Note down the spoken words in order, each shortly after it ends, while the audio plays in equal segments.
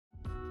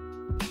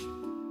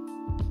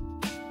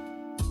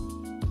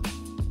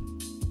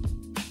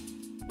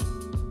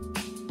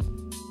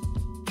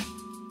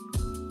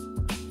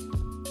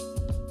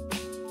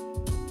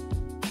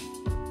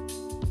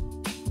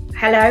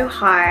Hello,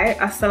 hi,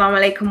 assalamu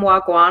alaikum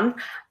wagwan.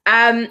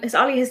 It's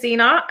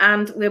Hasinah,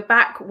 and we're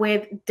back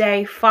with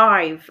day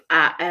 5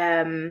 at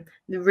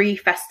the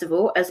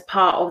Festival as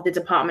part of the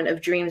Department of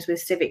Dreams with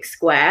Civic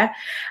Square.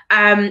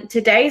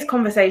 Today's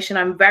conversation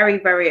I'm very,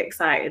 very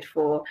excited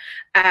for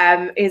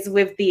is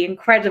with the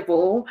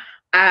incredible,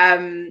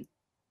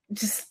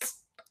 just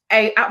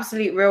a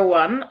absolute real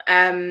one,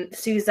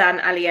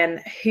 Suzanne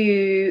Alleyne,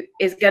 who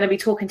is going to be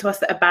talking to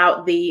us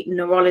about the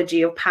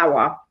neurology of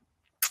power.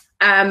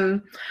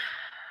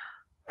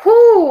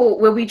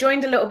 We'll be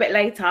joined a little bit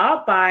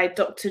later by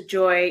Dr.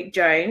 Joy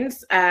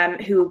Jones,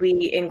 who will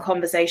be in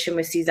conversation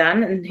with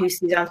Suzanne and who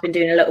Suzanne's been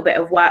doing a little bit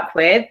of work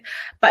with.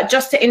 But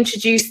just to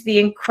introduce the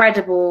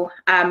incredible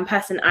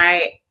person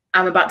I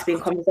am about to be in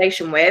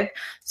conversation with,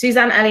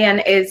 Suzanne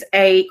Alleyene is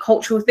a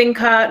cultural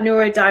thinker,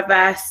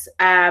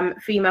 neurodiverse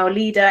female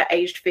leader,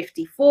 aged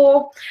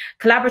 54.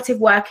 Collaborative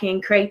working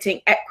and creating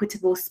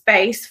equitable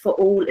space for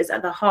all is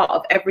at the heart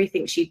of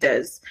everything she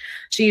does.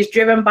 She is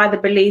driven by the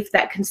belief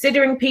that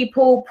considering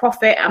people,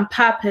 profit and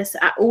purpose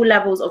at all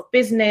levels of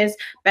business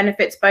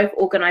benefits both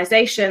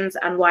organizations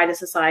and wider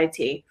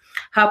society.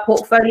 Her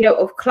portfolio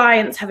of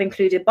clients have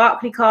included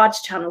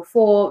Barclaycard, Channel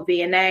 4,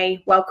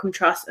 V&A, Wellcome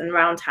Trust and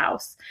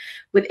Roundhouse.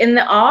 Within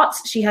the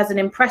arts, she has an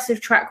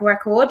impressive track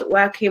record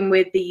working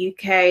with the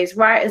UK's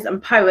writers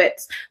and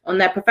poets on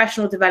their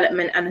professional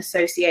development and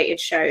associated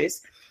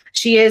shows.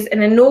 She is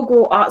an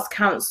inaugural Arts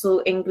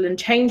Council England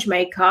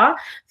changemaker,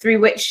 through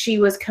which she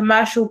was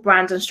commercial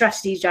brand and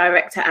strategy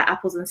director at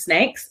Apples and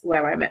Snakes,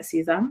 where I met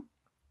Suzanne.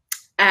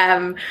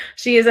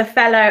 She is a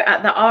fellow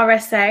at the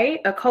RSA,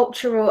 a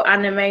cultural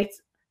animator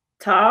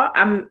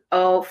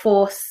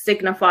for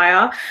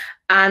Signifier,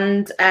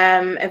 and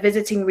a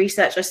visiting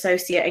research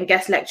associate and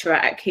guest lecturer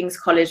at King's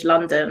College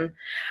London.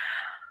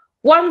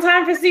 One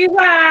time for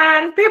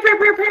Suzanne. Pew, pew,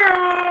 pew,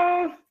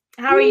 pew.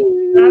 How are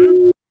you,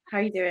 Suzanne? How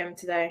are you doing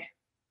today?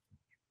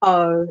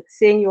 Oh,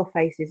 seeing your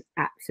face is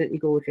absolutely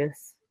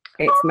gorgeous.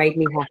 It's made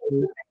me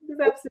happy. It's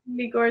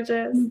absolutely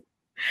gorgeous.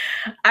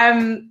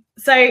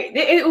 So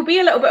it will be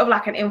a little bit of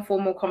like an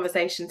informal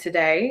conversation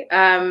today.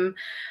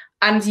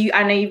 And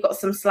I know you've got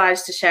some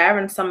slides to share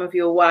and some of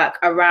your work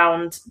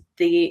around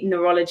the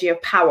neurology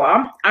of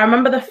power. I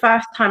remember the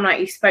first time like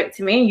you spoke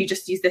to me and you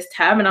just used this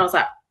term and I was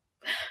like,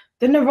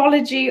 the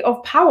neurology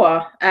of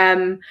power.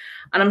 And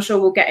I'm sure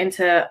we'll get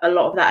into a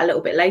lot of that a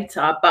little bit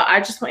later. But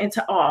I just wanted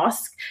to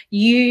ask,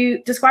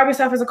 you describe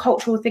yourself as a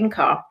cultural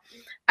thinker.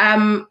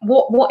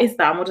 What is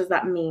that? And what does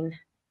that mean?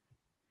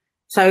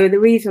 So the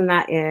reason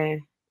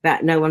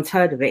that no one's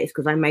heard of it is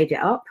because I made it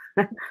up.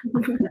 I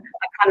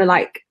kind of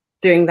like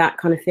doing that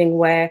kind of thing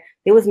where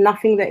there was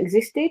nothing that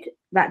existed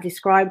that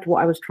described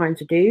what I was trying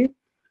to do.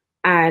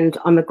 And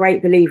I'm a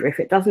great believer, if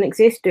it doesn't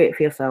exist, do it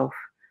for yourself.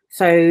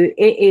 So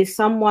it is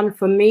someone,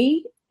 for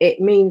me,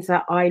 it means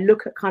that I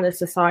look at kind of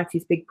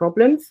society's big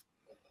problems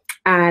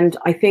and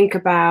I think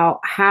about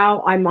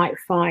how I might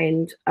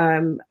find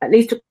at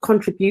least a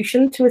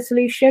contribution to a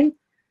solution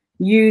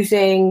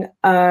using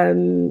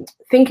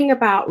thinking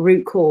about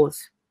root cause,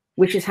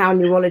 which is how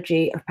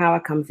neurology of power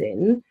comes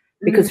in.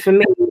 Because for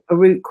me, a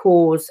root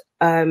cause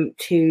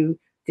to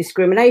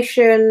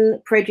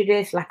discrimination,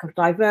 prejudice, lack of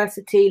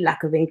diversity,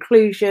 lack of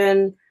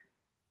inclusion,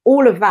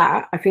 all of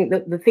that, I think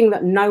that the thing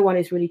that no one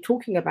is really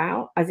talking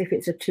about, as if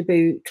it's a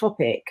taboo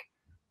topic,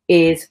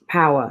 is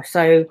power.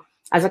 So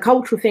as a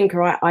cultural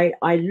thinker,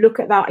 I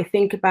look at that, I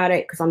think about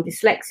it because I'm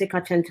dyslexic,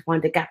 I tend to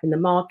find a gap in the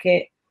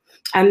market.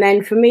 And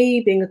then for me,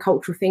 being a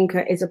cultural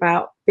thinker is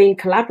about being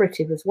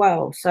collaborative as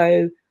well.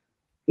 So,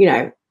 you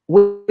know,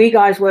 we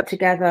guys work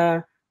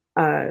together.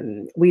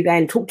 We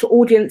then talk to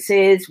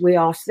audiences, we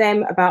ask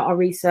them about our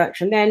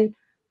research, and then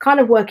kind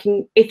of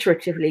working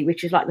iteratively,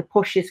 which is like the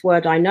poshest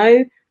word I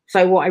know.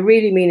 So what I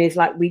really mean is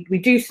like we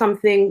do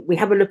something, we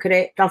have a look at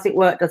it, does it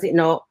work, does it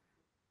not?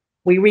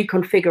 We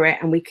reconfigure it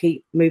and we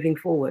keep moving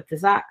forward.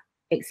 Does that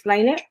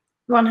explain it?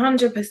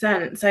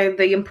 100%. So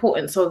the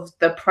importance of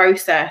the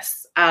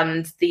process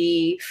and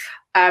the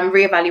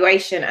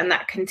reevaluation and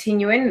that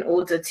continuing in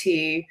order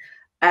to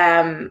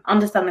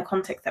understand the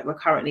context that we're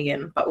currently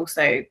in, but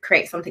also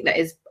create something that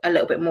is a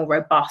little bit more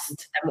robust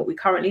than what we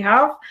currently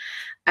have.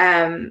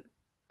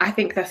 I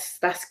think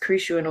that's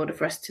crucial in order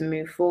for us to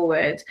move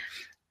forward.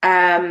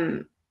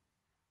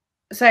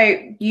 So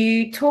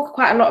you talk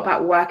quite a lot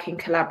about working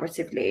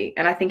collaboratively,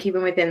 and I think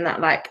even within that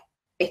like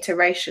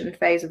iteration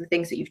phase of the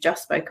things that you've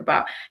just spoke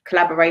about,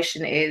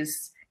 collaboration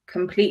is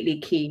completely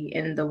key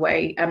in the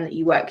way that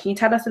you work. Can you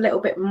tell us a little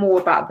bit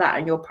more about that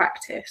and your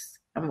practice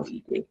and what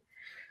you do?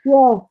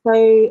 Yeah,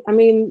 so I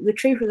mean, the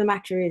truth of the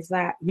matter is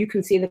that you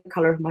can see the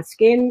color of my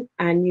skin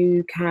and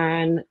you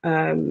can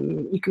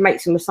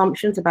make some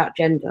assumptions about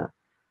gender.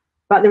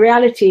 But the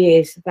reality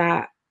is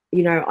that,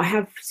 you know, I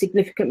have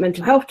significant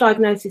mental health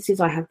diagnoses,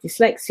 I have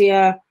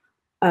dyslexia,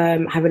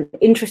 have an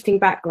interesting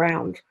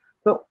background.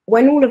 But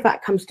when all of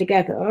that comes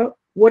together,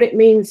 what it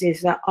means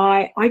is that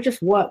I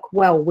just work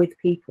well with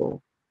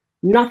people.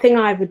 Nothing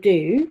I ever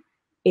do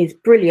is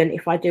brilliant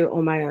if I do it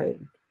on my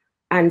own.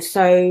 And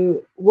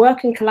so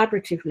working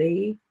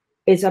collaboratively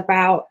is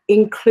about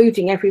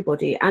including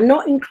everybody and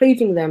not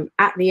including them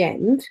at the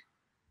end.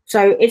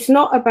 So it's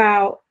not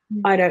about,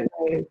 I don't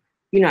know,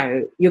 you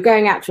know, you're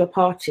going out to a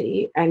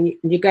party and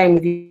you're going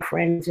with your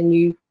friends and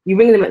you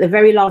ring them at the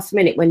very last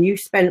minute when you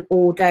spent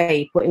all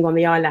day putting on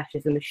the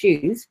eyelashes and the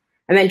shoes.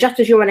 And then just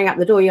as you're running out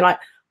the door, you're like,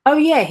 oh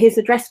yeah, here's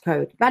the dress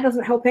code. That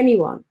doesn't help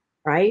anyone,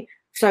 right?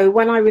 So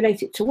when I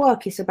relate it to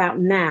work, it's about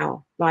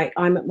now. Like,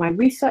 I'm at my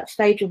research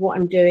stage of what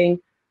I'm doing,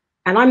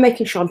 and I'm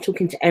making sure I'm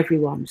talking to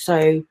everyone.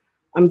 So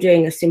I'm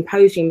doing a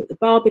symposium at the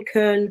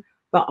Barbican,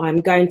 but I'm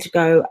going to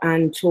go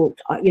and talk,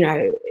 you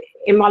know,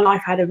 in my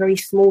life, I had a very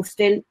small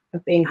stint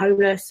of being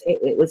homeless.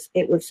 It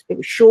was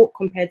short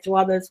compared to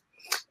others,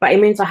 but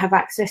it means I have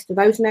access to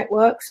those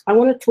networks. I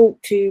want to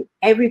talk to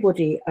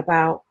everybody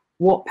about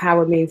what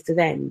power means to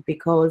them,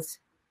 because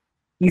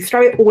you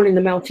throw it all in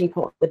the melting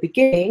pot at the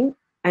beginning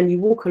and you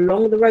walk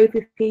along the road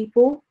with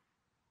people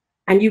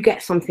and you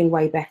get something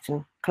way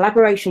better.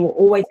 Collaboration will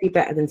always be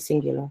better than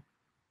singular.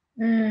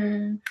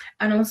 And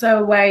also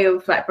a way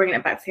of like bringing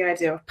it back to the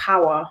idea of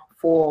power,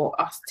 for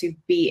us to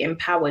be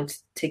empowered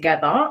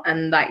together.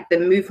 And like the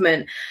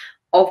movement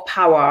of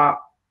power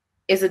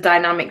is a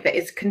dynamic that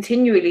is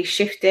continually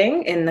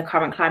shifting in the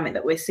current climate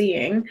that we're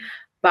seeing.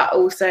 But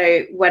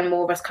also when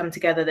more of us come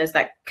together, there's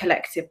like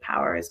collective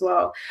power as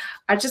well.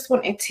 I just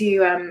wanted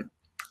to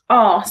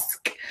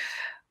ask,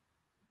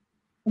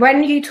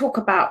 when you talk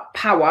about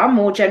power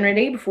more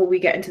generally, before we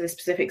get into the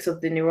specifics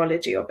of the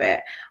neurology of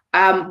it,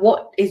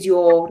 what is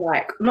your,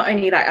 like, not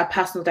only like a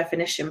personal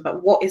definition,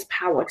 but what is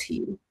power to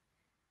you?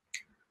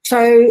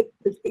 So,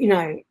 you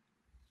know,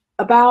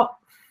 about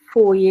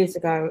 4 years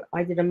ago,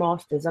 I did a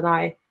master's and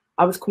I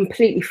was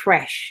completely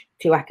fresh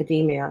to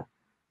academia.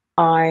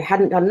 I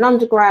hadn't done an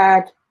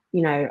undergrad,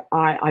 you know,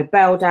 I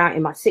bailed out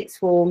in my sixth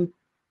form.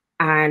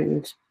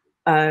 And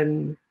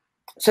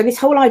so this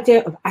whole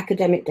idea of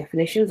academic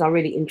definitions are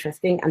really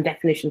interesting, and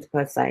definitions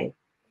per se.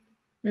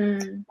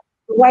 The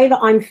way that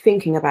I'm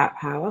thinking about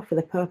power for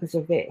the purpose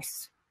of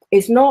this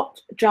is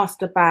not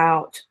just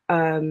about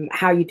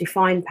how you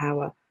define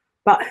power,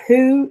 but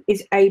who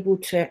is able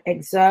to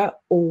exert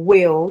or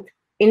wield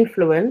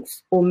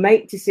influence or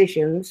make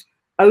decisions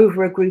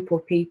over a group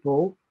of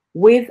people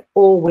with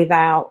or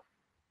without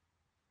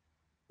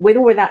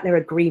their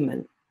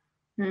agreement.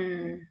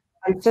 And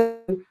so,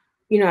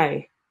 you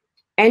know,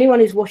 anyone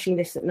who's watching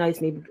this that knows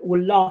me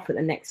will laugh at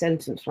the next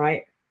sentence,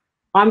 right?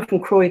 I'm from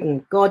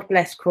Croydon. God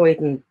bless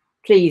Croydon.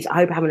 Please, I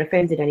hope I haven't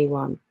offended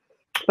anyone.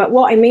 But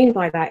what I mean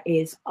by that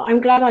is,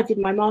 I'm glad I did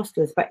my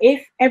master's, but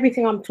if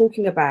everything I'm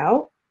talking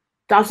about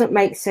doesn't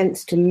make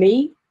sense to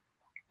me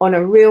on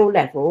a real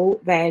level,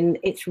 then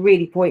it's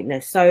really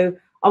pointless. So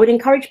I would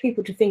encourage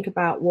people to think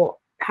about what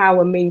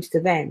power means to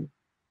them.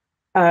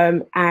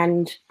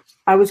 And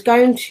I was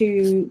going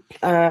to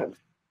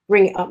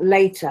bring it up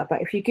later,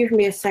 but if you give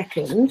me a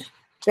second,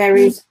 there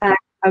is an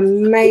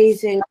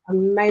amazing,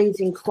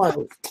 amazing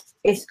quote.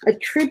 It's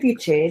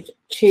attributed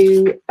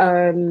to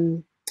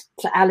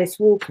Alice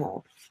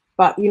Walker.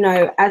 But, you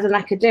know, as an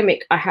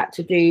academic, I had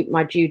to do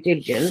my due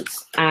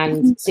diligence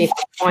and see if I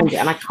can find it,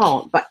 and I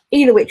can't. But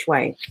either which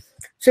way.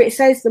 So it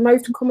says the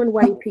most common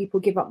way people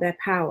give up their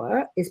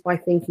power is by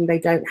thinking they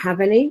don't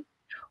have any.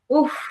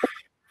 Oof.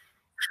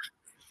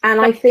 And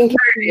I think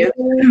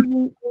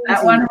that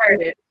one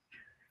heard it.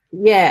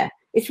 Yeah,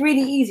 it's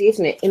really easy,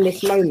 isn't it, in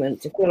this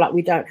moment to feel like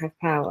we don't have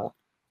power.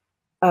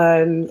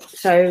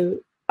 So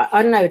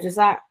I don't know, does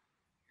that?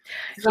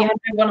 Yeah,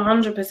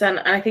 100%. And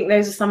I think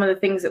those are some of the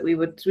things that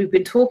we've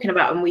been talking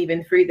about and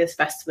weaving through this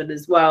festival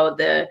as well.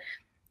 The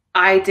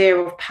idea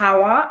of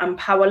power and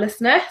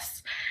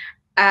powerlessness.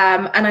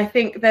 And I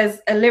think there's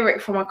a lyric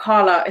from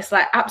Akala. It's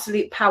like,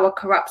 absolute power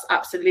corrupts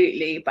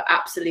absolutely, but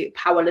absolute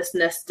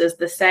powerlessness does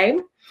the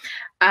same.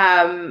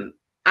 And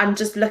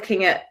just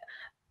looking at,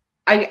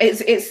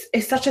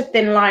 it's such a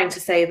thin line to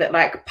say that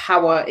like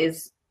power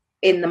is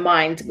in the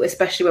mind,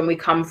 especially when we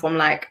come from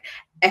like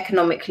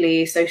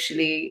economically,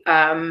 socially,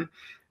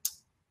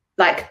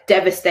 like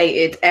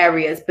devastated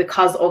areas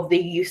because of the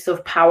use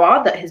of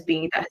power that has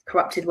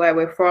corrupted where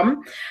we're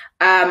from.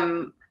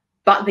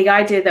 But the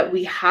idea that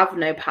we have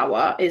no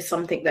power is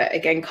something that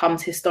again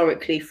comes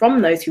historically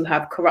from those who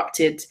have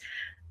corrupted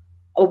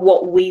or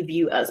what we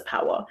view as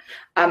power.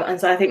 And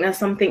so I think there's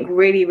something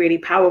really, really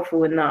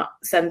powerful in that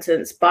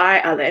sentence by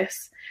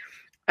Alice.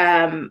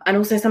 And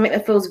also something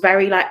that feels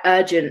very like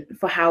urgent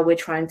for how we're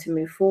trying to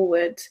move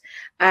forward.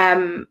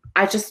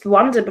 I just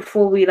wonder,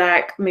 before we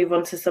like move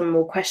on to some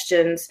more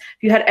questions,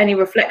 if you had any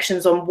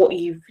reflections on what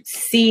you've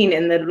seen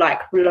in the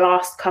like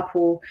last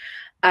couple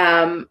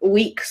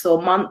weeks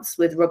or months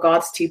with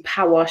regards to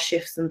power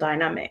shifts and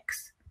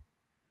dynamics.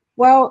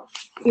 Well,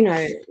 you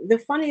know, the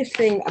funniest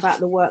thing about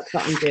the work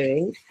that I'm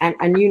doing,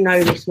 and you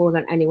know this more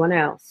than anyone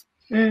else,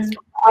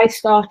 I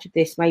started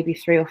this maybe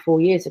 3 or 4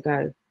 years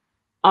ago.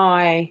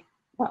 I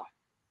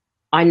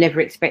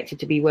never expected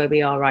to be where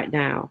we are right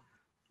now,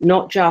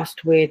 not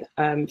just with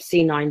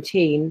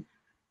C19,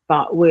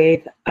 but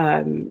with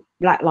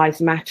Black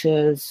Lives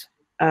Matters,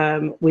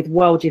 with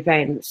world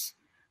events.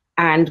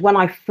 And when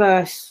I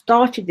first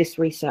started this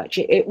research,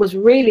 it was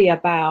really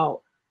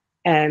about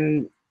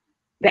the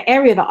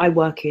area that I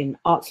work in,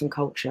 arts and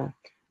culture,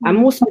 and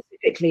more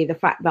specifically, the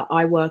fact that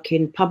I work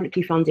in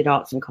publicly funded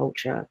arts and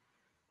culture.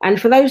 And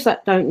for those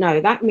that don't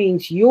know, that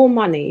means your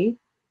money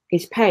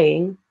is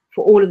paying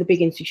for all of the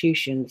big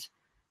institutions,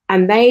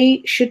 and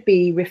they should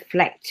be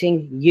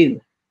reflecting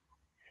you.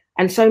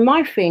 And so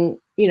my thing,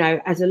 you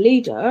know, as a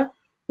leader,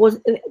 was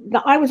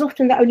that I was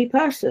often the only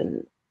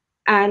person.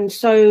 And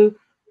so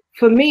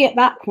for me at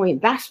that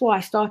point, that's why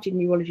I started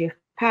Neurology of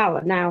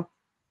Power. Now,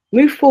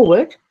 move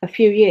forward a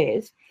few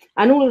years,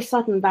 and all of a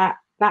sudden that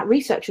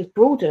research has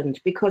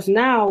broadened, because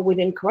now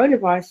within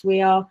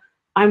coronavirus,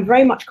 I'm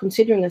very much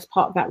considering as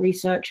part of that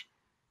research,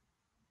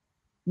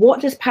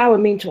 what does power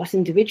mean to us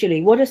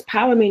individually? What does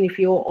power mean if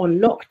you're on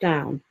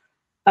lockdown?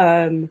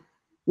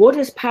 What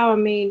does power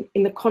mean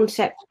in the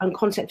concept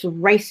of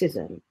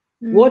racism?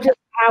 What does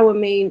power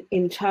mean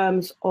in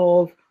terms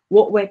of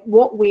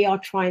what we are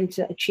trying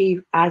to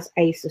achieve as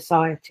a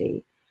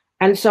society?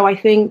 And so I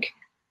think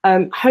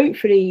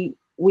hopefully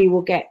we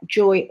will get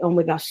Joy on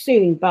with us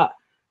soon, but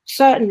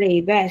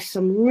certainly there's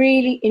some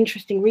really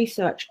interesting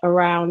research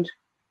around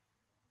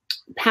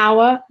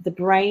power, the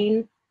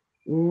brain,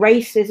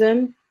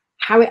 racism,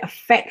 how it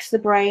affects the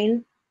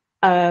brain.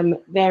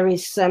 There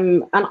is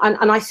some,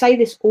 and I say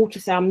this all to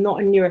say I'm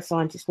not a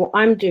neuroscientist. What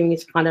I'm doing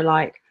is kind of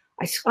like,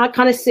 I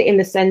kind of sit in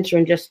the center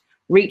and just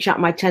reach out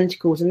my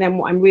tentacles. And then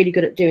what I'm really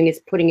good at doing is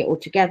putting it all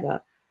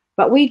together.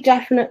 But we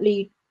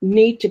definitely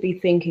need to be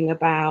thinking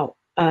about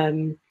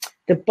the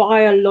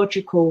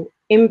biological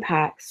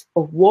impacts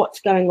of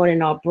what's going on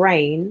in our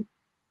brain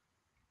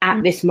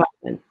at this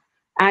moment.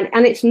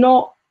 And it's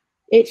not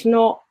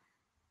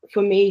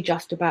for me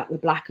just about the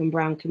Black and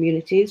brown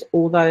communities,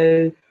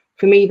 although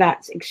for me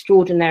that's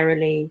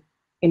extraordinarily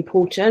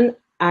important.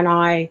 And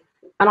I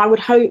would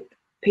hope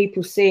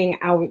people seeing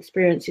our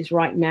experiences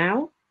right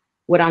now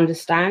would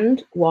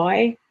understand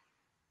why.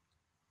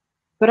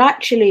 But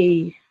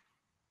actually,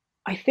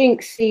 I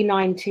think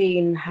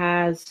C19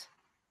 has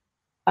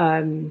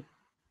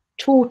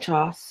taught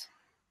us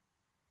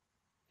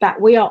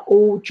that we are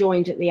all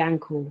joined at the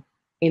ankle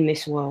in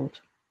this world.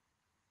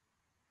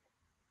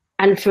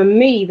 And for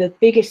me, the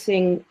biggest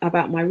thing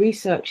about my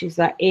research is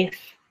that if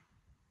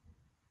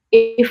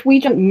we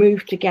don't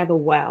move together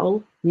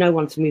well, no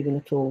one's moving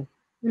at all.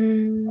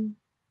 100%.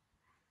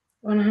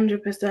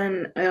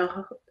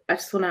 I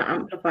just want to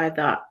amplify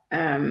that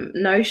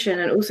notion,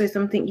 and also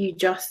something you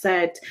just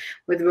said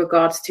with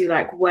regards to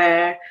like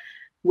where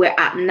we're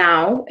at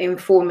now,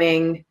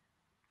 informing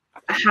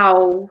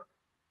how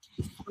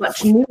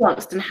much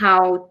nuanced and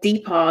how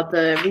deeper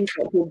the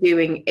research we're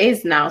doing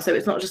is now. So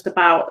it's not just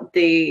about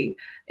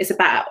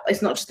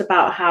it's not just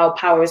about how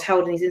power is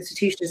held in these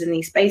institutions, in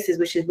these spaces,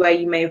 which is where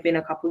you may have been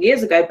a couple of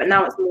years ago, but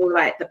now it's more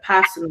like the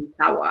personal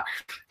power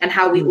and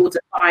how we all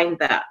define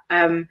that.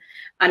 And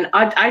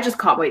I just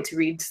can't wait to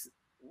read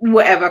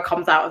whatever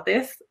comes out of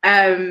this.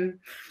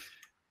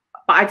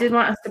 But I did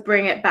want us to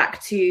bring it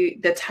back to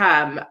the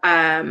term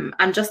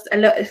and just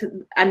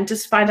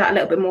find out a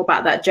little bit more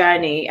about that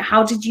journey.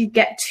 How did you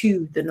get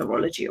to the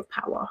neurology of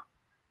power?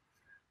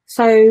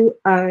 So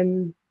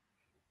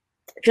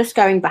just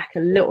going back a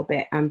little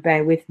bit, and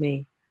bear with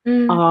me,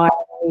 I've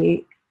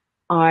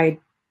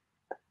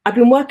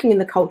been working in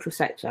the cultural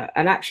sector,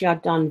 and actually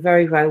I've done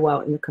very, very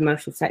well in the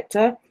commercial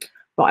sector,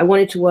 but I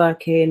wanted to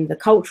work in the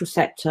cultural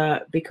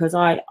sector because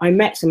I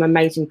met some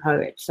amazing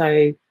poets.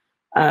 So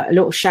a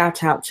little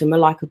shout out to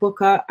Malika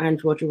Booker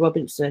and Roger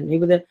Robinson, who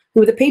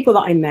were the people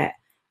that I met,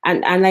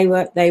 and they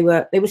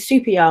were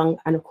super young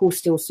and of course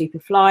still super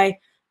fly,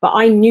 but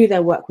I knew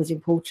their work was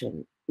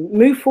important.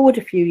 Move forward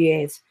a few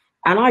years,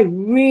 and I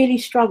really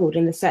struggled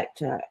in the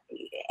sector.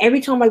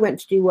 Every time I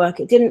went to do work,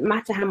 it didn't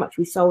matter how much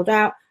we sold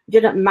out, it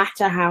didn't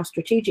matter how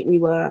strategic we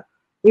were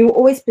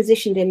always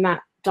positioned in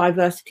that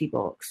diversity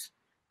box.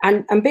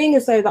 And being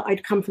as though that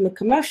I'd come from the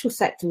commercial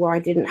sector where I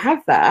didn't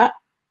have that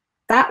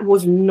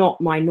was not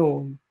my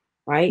norm,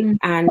 right?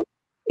 And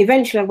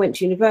eventually I went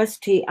to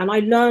university and I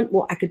learned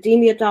what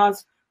academia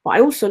does, but I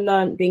also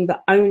learned, being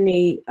the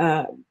only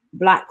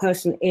Black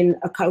person in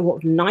a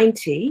cohort of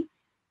 90,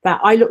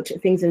 that I looked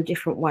at things in a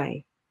different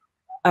way.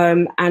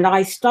 And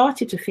I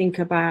started to think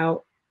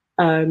about,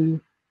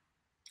 like,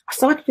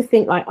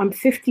 I'm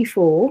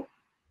 54,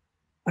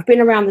 I've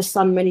been around the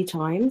sun many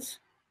times.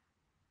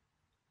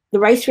 The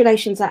Race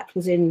Relations Act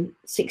was in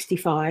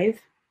 65.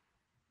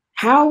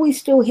 How are we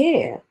still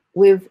here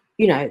with,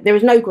 there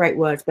is no great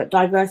words, but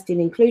diversity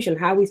and inclusion?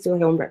 How are we still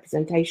here on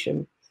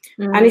representation?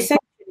 And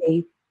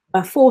essentially,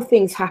 4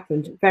 things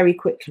happened very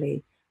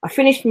quickly. I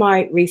finished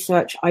my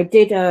research. I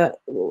did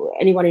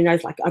anyone who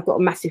knows, like, I got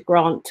a massive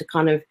grant to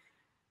kind of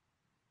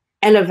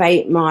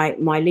elevate my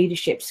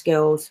leadership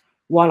skills.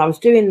 While I was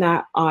doing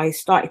that, I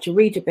started to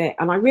read a bit,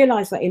 and I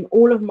realized that in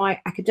all of my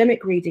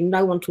academic reading,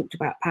 no one talked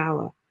about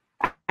power.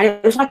 And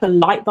it was like a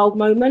light bulb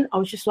moment. I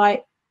was just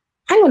like,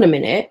 hang on a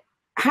minute.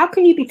 How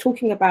can you be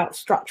talking about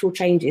structural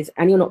changes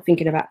and you're not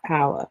thinking about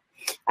power?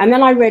 And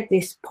then I read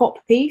this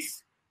pop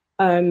piece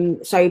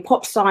So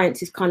pop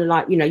science is kind of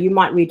like, you know, you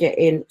might read it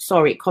in,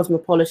 sorry,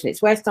 Cosmopolitan.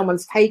 It's where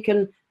someone's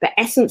taken the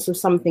essence of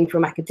something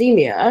from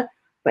academia,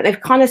 but they've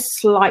kind of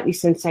slightly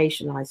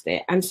sensationalized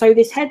it. And so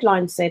this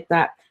headline said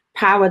that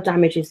power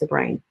damages the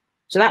brain.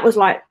 So that was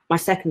like my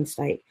second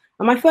stake.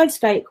 And my third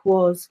stake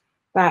was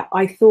that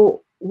I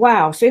thought,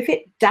 wow, so if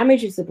it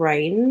damages the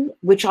brain,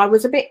 which I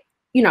was a bit,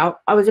 you know,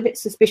 I was a bit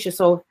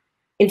suspicious of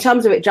in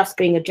terms of it just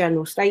being a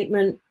general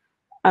statement,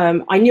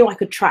 I knew I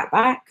could track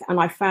back, and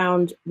I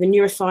found the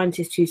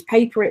neuroscientist whose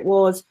paper it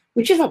was,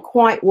 which isn't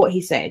quite what he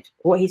said.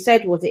 What he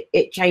said was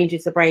it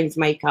changes the brain's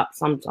makeup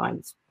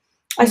sometimes.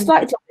 I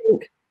started to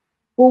think,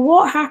 well,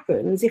 what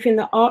happens if in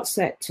the arts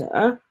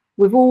sector,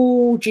 with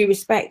all due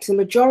respect, the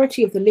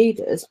majority of the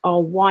leaders are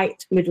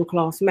white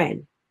middle-class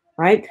men,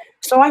 right?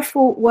 So I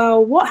thought,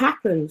 well, what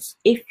happens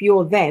if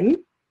you're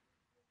them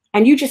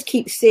and you just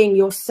keep seeing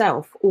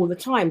yourself all the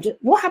time?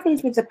 What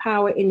happens with the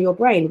power in your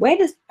brain? Where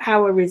does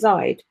power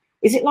reside?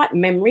 Is it like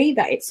memory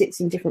that it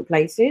sits in different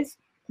places?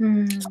 So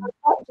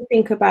I like to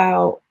think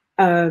about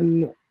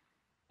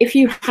if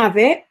you have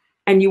it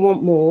and you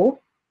want more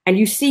and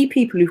you see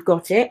people who've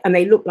got it and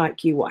they look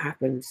like you, what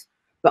happens?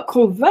 But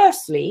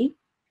conversely,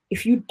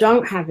 if you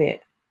don't have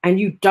it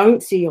and you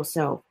don't see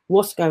yourself,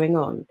 what's going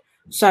on?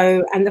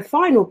 So, and the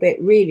final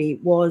bit really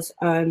was,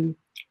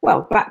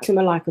 well, back to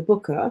Malika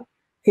Booker,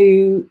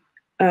 who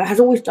has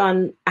always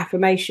done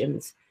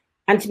affirmations.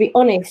 And to be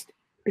honest,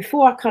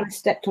 before I kind of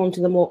stepped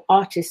onto the more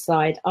artist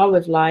side, I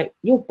was like,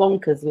 you're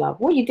bonkers,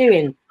 love. What are you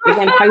doing?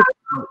 I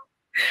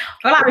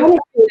like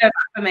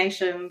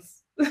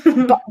affirmations.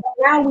 But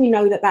now we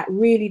know that that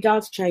really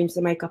does change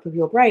the makeup of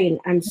your brain.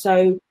 And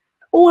so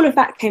all of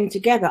that came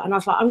together. And I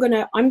was like, I'm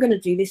gonna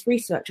do this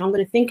research. I'm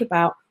going to think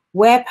about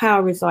where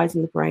power resides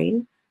in the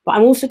brain, but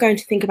I'm also going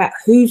to think about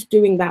who's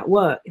doing that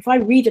work. If I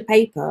read a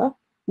paper,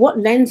 what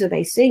lens are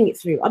they seeing it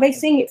through? Are they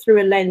seeing it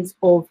through a lens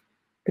of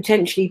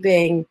potentially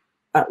being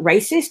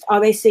racist? Are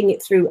they seeing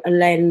it through a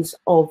lens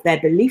of their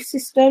belief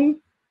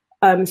system?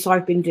 So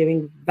I've been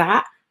doing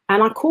that,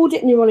 and I called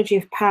it Neurology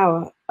of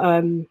Power.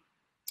 I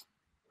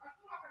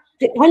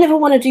never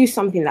want to do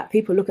something that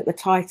people look at the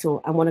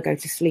title and want to go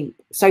to sleep.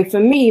 So for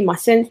me, my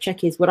sense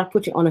check is, would I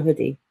put it on a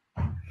hoodie?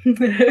 It's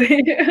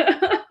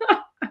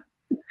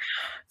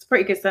a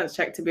pretty good sense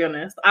check, to be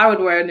honest. I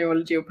would wear a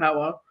Neurology of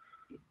Power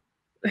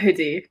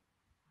hoodie.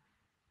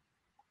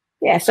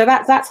 Yeah, so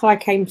that's how I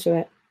came to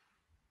it.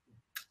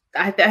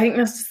 I think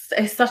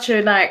it's such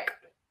a like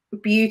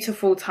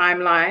beautiful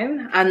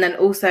timeline, and then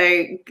also,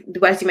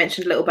 as you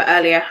mentioned a little bit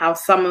earlier, how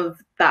some of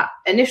that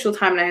initial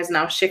timeline has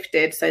now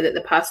shifted so that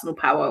the personal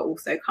power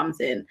also comes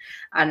in,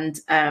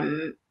 and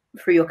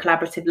through your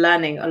collaborative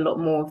learning, a lot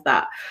more of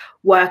that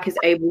work is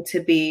able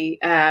to be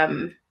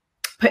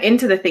put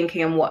into the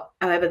thinking and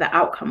whatever the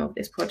outcome of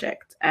this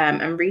project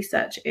and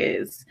research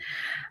is.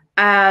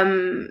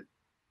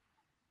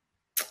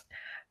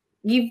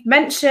 You've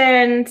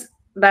mentioned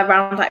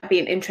around like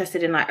being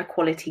interested in like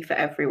equality for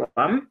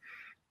everyone.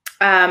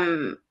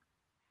 I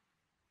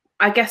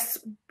guess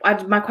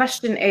my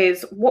question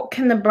is, what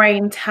can the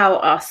brain tell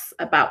us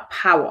about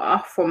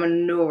power from a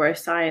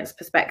neuroscience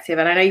perspective?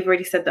 And I know you've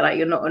already said that like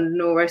you're not a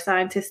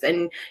neuroscientist,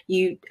 and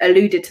you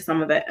alluded to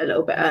some of it a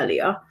little bit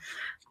earlier.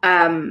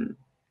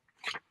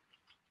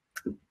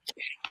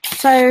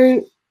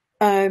 So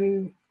let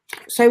me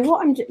tell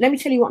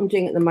you what I'm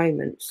doing at the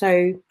moment.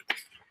 So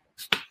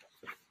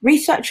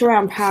research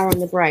around power in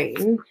the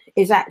brain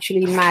is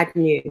actually mad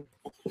new.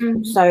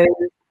 So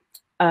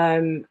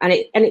and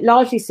it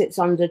largely sits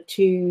under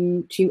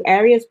two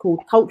areas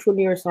called cultural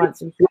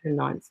neuroscience and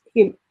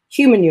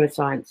human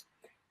neuroscience.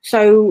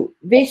 So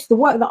the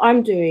work that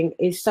I'm doing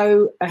is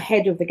so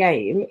ahead of the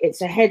game.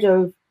 It's ahead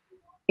of,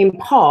 in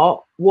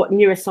part, what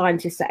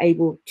neuroscientists are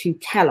able to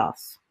tell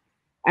us.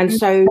 And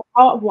so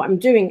part of what I'm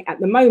doing at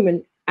the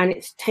moment, and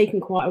it's taken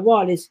quite a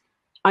while, is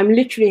I'm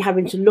literally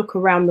having to look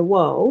around the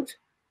world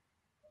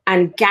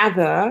and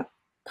gather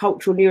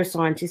cultural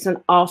neuroscientists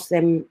and ask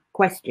them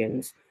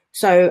questions.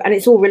 So, and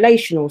it's all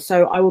relational.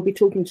 So I will be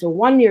talking to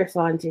one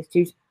neuroscientist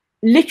who's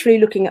literally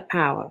looking at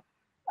power,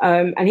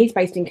 and he's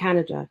based in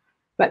Canada.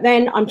 But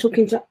then I'm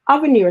talking to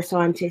other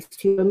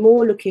neuroscientists who are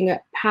more looking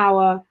at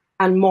power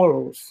and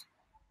morals,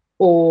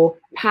 or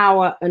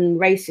power and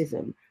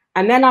racism.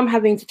 And then I'm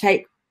having to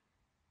take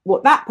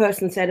what that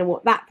person said and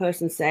what that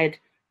person said.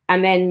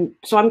 And then,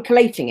 so I'm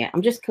collating it.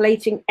 I'm just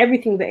collating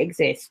everything that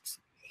exists.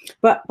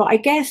 But I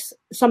guess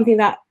something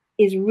that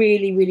is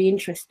really, really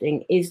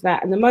interesting is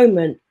that at the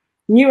moment,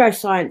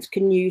 neuroscience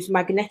can use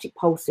magnetic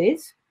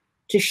pulses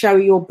to show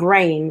your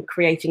brain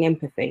creating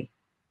empathy.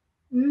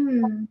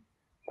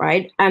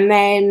 Right? And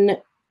then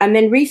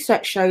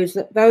research shows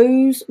that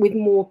those with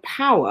more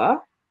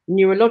power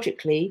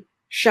neurologically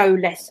show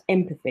less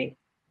empathy.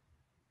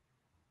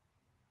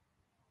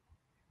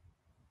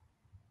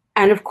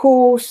 And of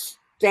course,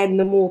 then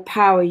the more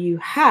power you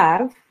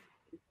have,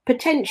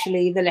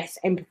 potentially the less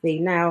empathy.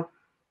 Now,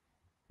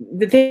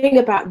 the thing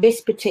about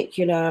this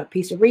particular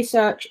piece of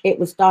research, it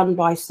was done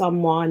by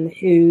someone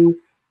who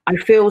I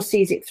feel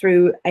sees it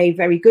through a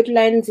very good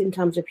lens in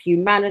terms of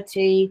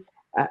humanity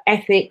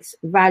ethics,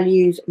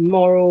 values,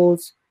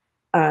 morals,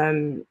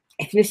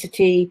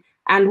 ethnicity.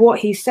 And what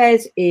he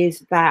says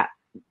is that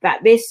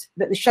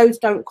the shows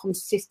don't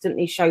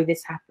consistently show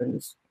this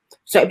happens.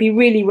 So it'd be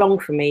really wrong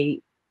for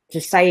me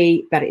to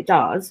say that it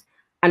does.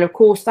 And of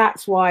course,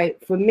 that's why,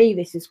 for me,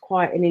 this is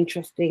quite an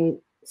interesting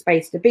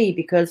space to be,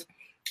 because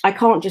I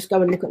can't just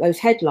go and look at those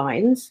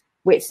headlines,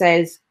 which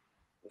says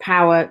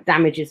power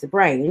damages the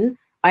brain.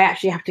 I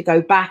actually have to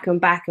go back and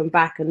back and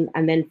back and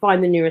then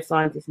find the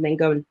neuroscientists and then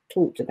go and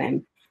talk to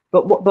them.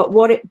 But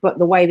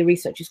the way the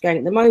research is going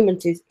at the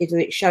moment is that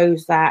it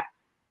shows that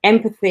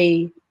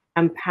empathy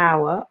and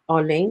power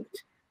are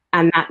linked,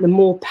 and that the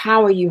more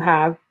power you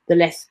have, the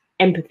less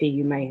empathy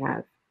you may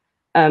have.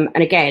 And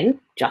again,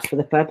 just for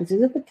the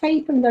purposes of the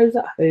tape and those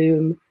at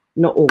home,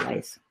 not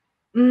always.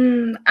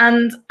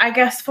 And I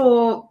guess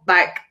for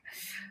like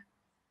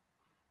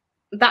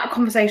that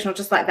conversation, or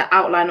just like the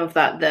outline of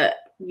that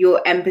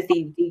your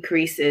empathy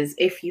decreases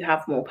if you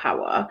have more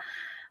power.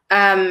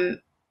 And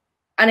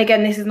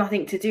again, this is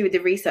nothing to do with the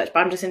research,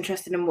 but I'm just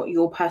interested in what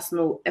your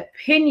personal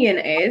opinion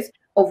is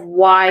of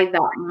why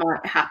that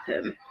might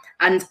happen,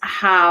 and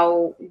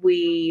how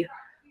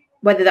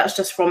whether that's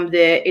just from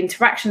the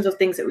interactions of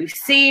things that we've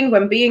seen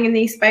when being in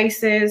these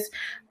spaces,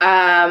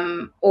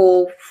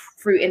 or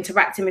through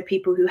interacting with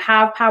people who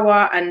have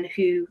power and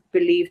who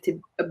believe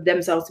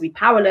themselves to be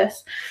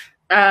powerless.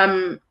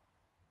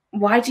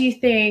 Why do you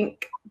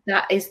think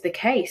that is the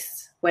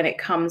case when it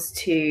comes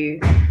to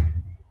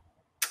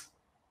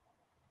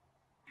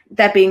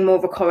there being more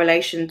of a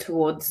correlation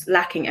towards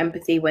lacking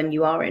empathy when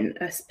you are in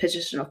a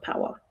position of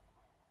power?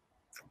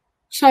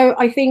 So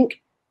I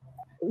think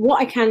what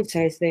I can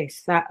say is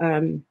this, that,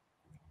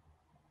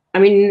 I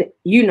mean,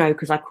 you know,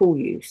 because I call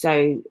you,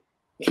 so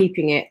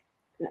keeping it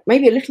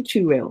maybe a little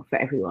too real for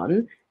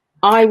everyone,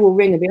 I will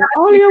ring and be like,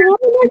 oh, yeah, why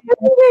am I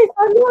doing this?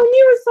 I'm not a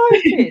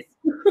neuroscientist.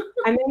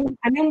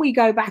 and then we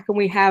go back and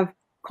we have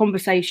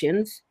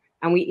conversations,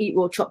 and we eat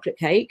raw chocolate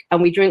cake,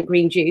 and we drink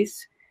green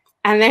juice.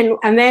 And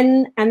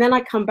then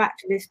I come back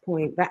to this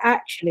point that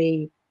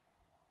actually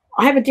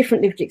I have a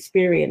different lived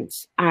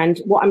experience. And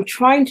what I'm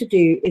trying to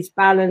do is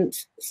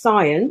balance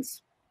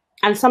science,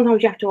 and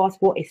sometimes you have to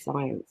ask, what is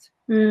science?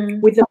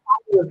 With the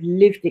value of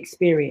lived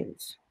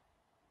experience,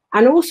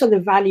 and also the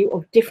value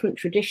of different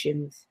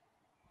traditions.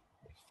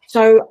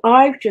 So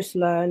I've just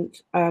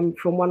learned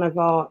from one of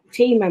our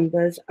team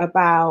members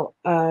about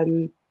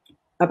the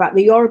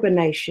Yoruba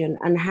nation,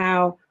 and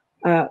how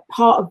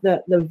part of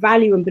the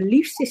value and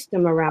belief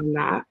system around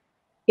that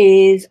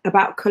is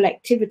about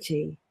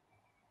collectivity.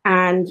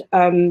 And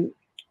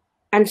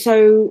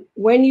so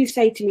when you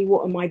say to me,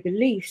 what are my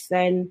beliefs,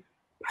 then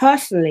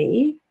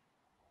personally,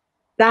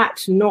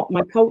 that's not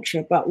my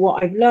culture. But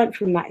what I've learned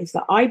from that is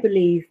that I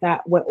believe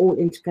that we're all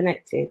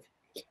interconnected.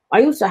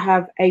 I also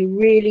have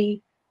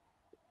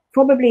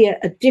probably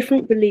a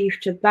different belief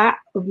to that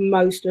of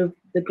most of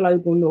the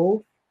global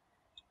north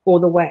or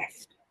the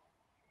West.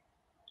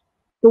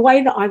 The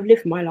way that I've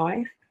lived my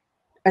life,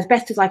 as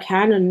best as I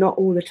can and not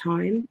all the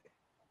time,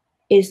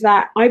 is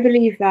that I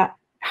believe that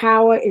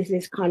power is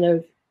this kind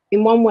of,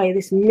 in one way,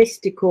 this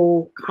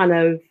mystical kind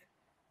of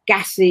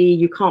gassy,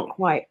 you can't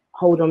quite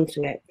hold on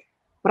to it.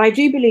 But I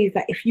do believe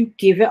that if you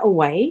give it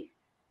away,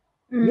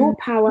 your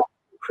power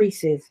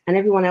increases and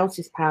everyone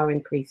else's power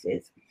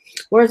increases.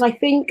 Whereas I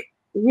think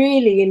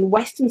really in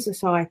Western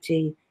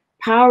society,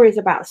 power is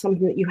about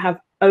something that you have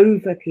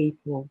over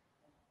people.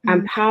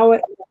 And power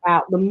is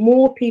about the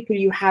more people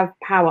you have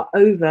power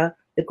over,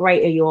 the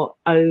greater your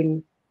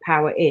own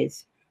power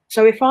is.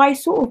 So if I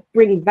sort of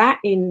bring that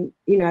in,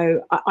 you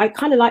know, I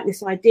kind of like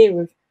this idea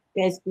of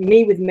there's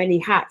me with many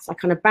hats. I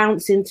kind of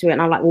bounce into it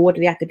and I'm like, well, what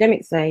do the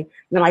academics say? And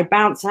then I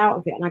bounce out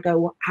of it and I go,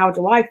 well, how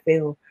do I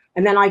feel?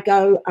 And then I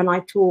go and I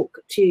talk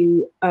to,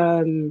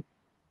 you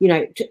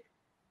know,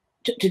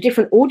 to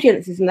different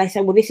audiences, and they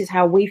say, well, this is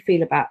how we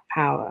feel about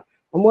power.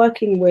 I'm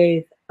working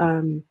with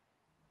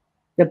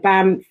the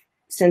Banff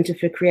Centre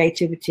for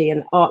Creativity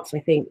and Arts,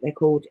 I think they're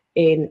called,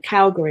 in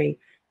Calgary.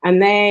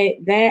 And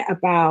they're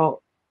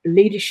about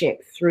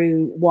leadership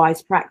through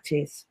wise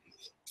practice.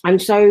 And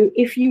so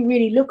if you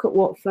really look at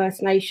what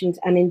First Nations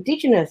and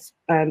Indigenous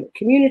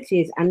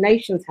communities and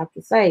nations have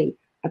to say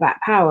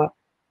about power,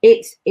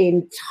 it's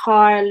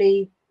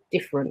entirely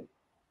different.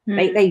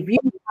 They view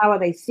power,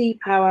 they see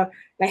power,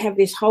 they have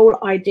this whole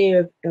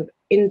idea of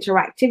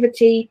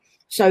interactivity,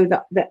 so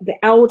that the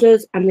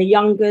elders and the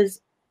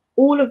youngers,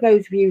 all of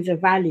those views are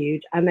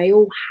valued and they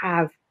all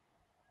have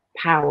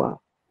power.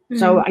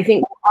 So I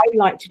think what I'd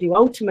like to do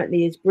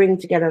ultimately is bring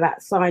together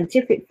that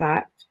scientific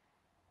fact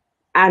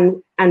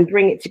and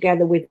bring it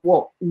together with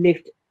what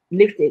lived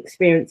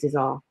experiences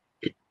are.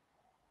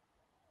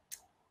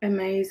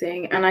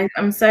 Amazing. And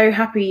I'm so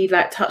happy you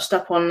like touched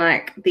up on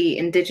like the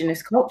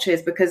indigenous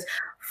cultures, because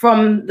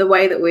from the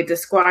way that we're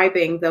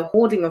describing the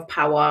hoarding of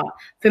power,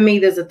 for me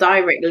there's a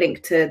direct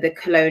link to the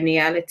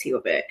coloniality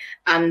of it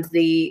and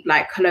the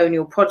like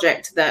colonial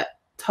project that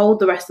told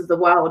the rest of the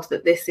world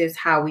that this is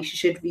how we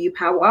should view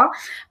power.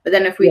 But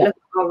then if we look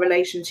at our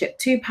relationship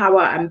to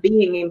power and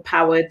being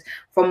empowered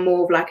from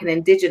more of like an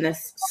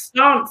indigenous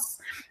stance,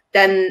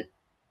 then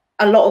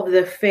a lot of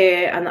the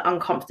fear and the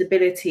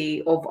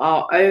uncomfortability of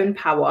our own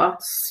power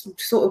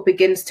sort of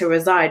begins to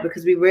reside,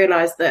 because we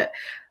realize that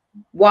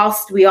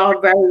whilst we are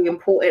very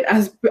important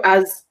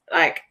as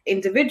like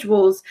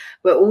individuals,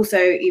 we're also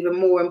even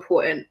more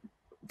important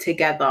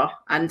together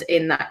and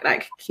in that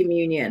like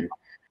communion.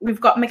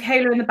 We've got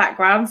Michaela in the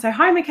background. So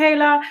hi,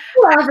 Michaela.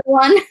 Hello,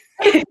 everyone.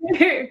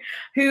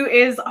 Who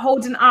is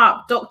holding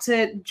up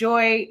Dr.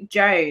 Joy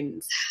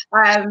Jones.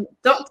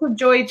 Dr.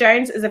 Joy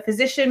Jones is a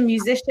physician,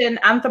 musician,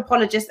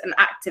 anthropologist, and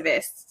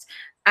activist.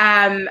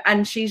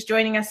 And she's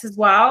joining us as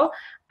well.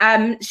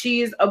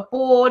 She is a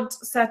board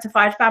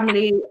certified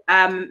family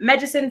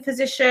medicine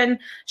physician.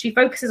 She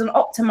focuses on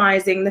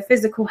optimizing the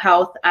physical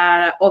health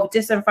of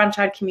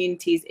disenfranchised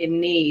communities in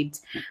need.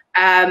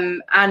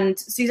 And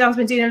Suzanne's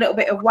been doing a little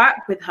bit of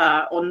work with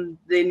her on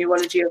the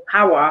neurology of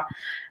power.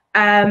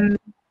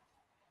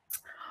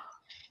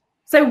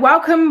 So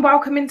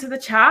welcome into the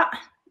chat.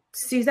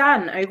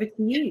 Suzanne, over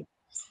to you.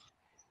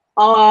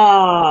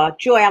 Oh,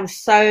 Joy, I'm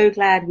so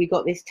glad we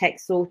got this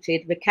text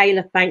sorted.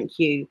 Michaela, thank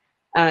you.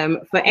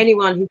 For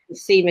anyone who can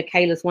see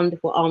Michaela's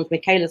wonderful arms,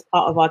 Michaela's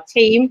part of our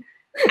team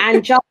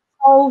and just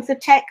solves the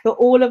tech that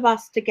all of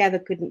us together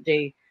couldn't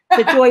do.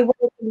 So Joy,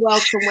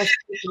 welcome. We're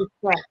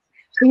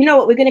so you know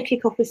what, we're going to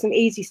kick off with some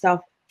easy stuff.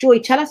 Joy,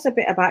 tell us a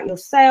bit about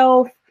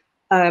yourself,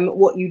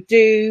 what you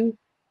do,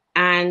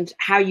 and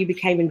how you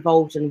became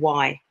involved and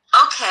why.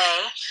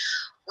 Okay.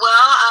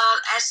 Well,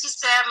 as she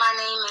said, my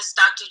name is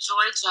Dr.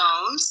 Joy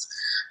Jones.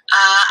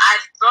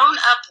 I've grown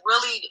up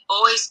really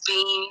always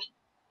being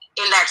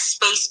in that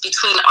space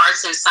between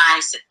arts and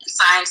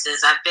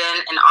sciences. I've been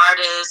an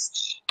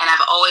artist, and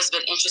I've always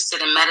been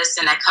interested in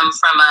medicine. I come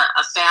from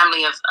a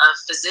family of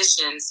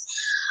physicians.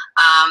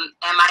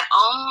 And my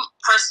own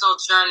personal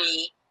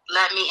journey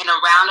led me in a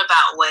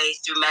roundabout way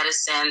through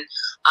medicine.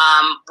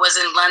 Was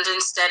in London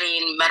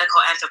studying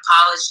medical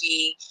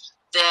anthropology,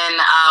 then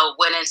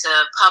went into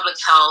public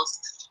health,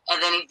 and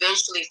then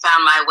eventually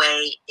found my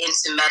way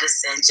into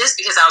medicine just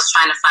because I was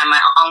trying to find my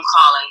own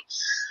calling.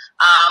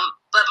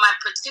 But my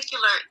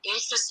particular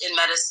interest in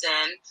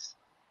medicine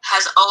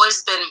has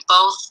always been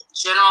both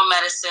general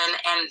medicine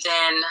and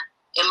then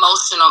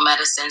emotional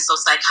medicine, so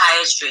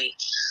psychiatry,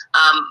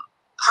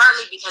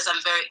 partly because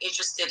I'm very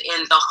interested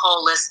in the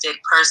holistic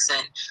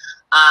person.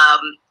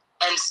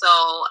 And so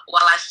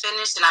while I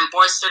finished and I'm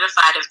board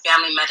certified in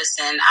family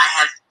medicine, I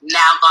have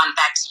now gone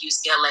back to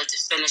UCLA to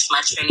finish my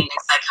training in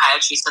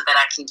psychiatry so that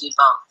I can do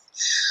both.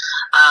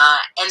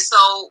 And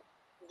so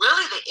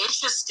really the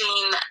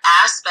interesting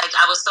aspect,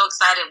 I was so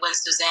excited when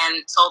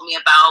Suzanne told me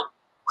about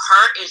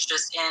her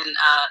interest in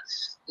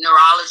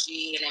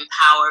neurology and in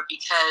power,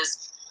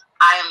 because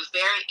I am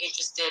very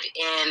interested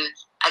in,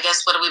 I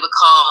guess, what we would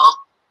call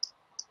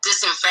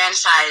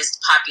disenfranchised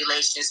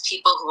populations,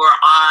 people who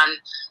are on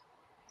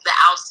the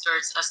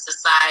outskirts of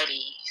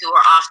society, who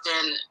are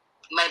often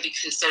maybe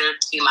considered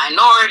to be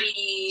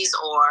minorities,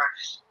 or,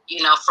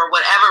 you know, for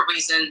whatever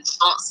reason,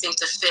 don't seem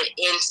to fit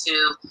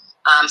into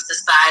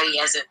society,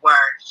 as it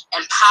were.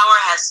 And power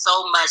has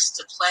so much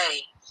to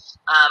play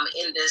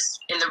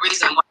in the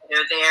reason why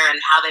they're there and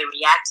how they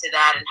react to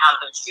that and how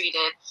they're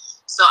treated.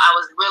 So I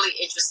was really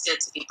interested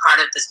to be part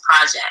of this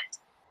project.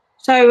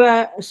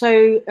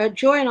 So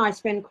Joy and I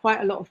spend quite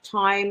a lot of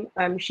time.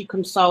 She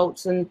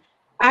consults, and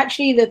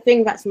actually the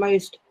thing that's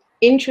most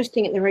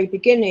interesting at the very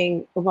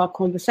beginning of our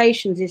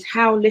conversations is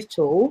how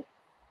little,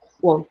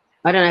 well,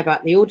 I don't know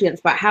about the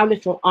audience, but how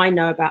little I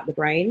know about the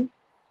brain.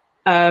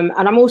 And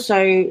I'm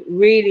also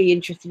really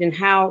interested in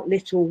how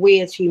little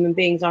we as human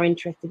beings are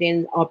interested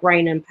in our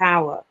brain and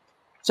power.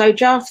 So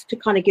just to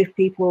kind of give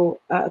people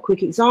a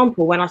quick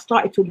example, when I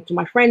started talking to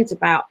my friends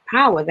about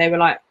power, they were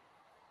like,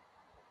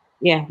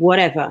 yeah,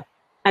 whatever.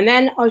 And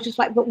then I was just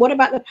like, but what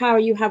about the power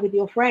you have with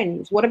your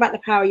friends? What about the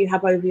power you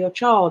have over your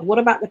child? What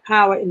about the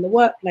power in the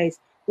workplace?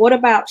 What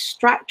about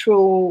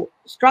structural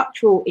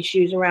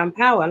issues around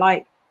power?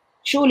 Like,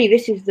 surely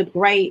this is the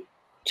great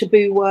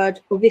taboo word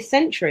of this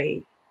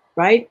century,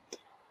 right?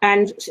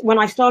 And when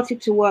I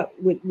started to work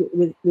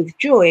with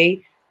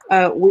Joy,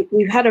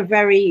 we had a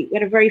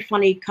very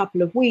funny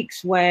couple of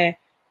weeks where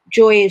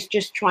Joy is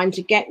just trying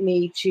to get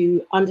me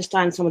to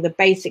understand some of the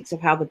basics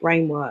of how the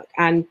brain works.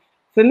 And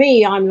for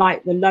me, I'm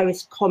like the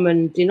lowest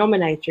common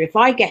denominator. If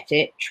I get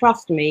it,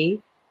 trust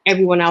me,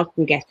 everyone else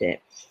can get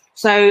it.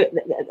 So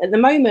at the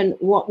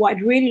moment, what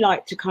I'd really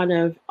like to kind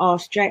of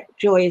ask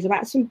Joy is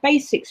about some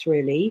basics,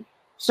 really.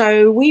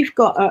 So we've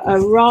got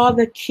a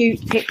rather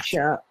cute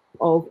picture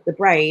of the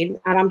brain,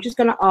 and I'm just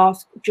going to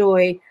ask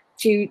Joy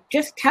to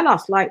just tell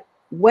us, like,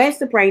 where's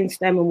the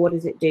brainstem and what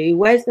does it do?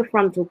 Where's the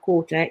frontal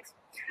cortex?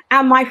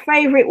 And my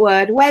favorite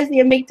word, where's the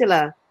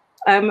amygdala?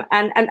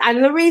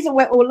 And the reason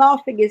we're all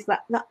laughing is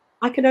that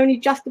I can only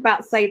just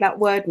about say that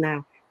word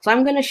now. So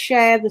I'm going to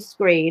share the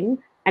screen,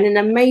 and an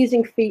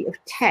amazing feat of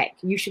tech,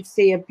 you should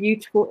see a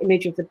beautiful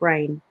image of the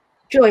brain.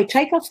 Joy,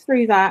 take us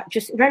through that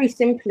just very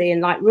simply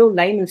in like real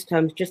layman's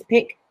terms. Just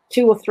pick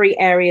 2 or 3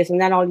 areas and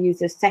then I'll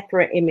use a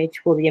separate image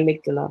for the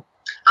amygdala.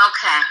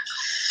 Okay.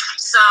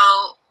 So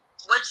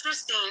what you're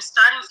seeing,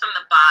 starting from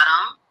the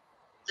bottom,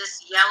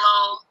 this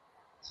yellow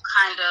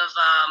kind of,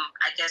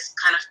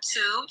 kind of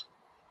tube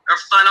or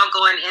funnel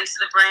going into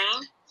the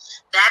brain,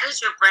 that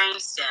is your brain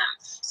stem.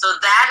 So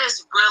that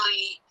is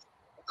really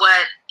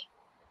what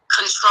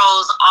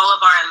controls all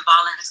of our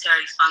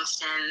involuntary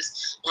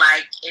functions.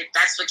 Like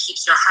that's what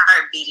keeps your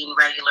heart beating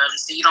regularly.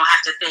 So you don't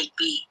have to think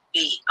beat,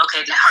 beat.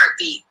 Okay, the heart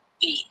beat,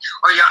 beat.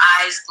 Or your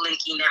eyes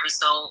blinking every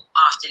so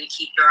often to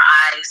keep your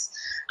eyes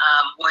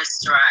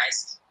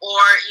moisturized.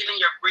 Or even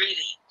your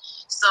breathing.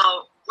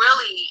 So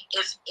really,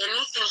 if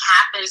anything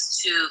happens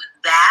to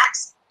that,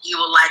 you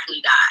will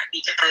likely die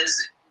because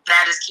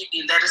that is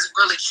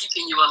really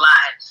keeping you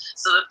alive.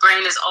 So the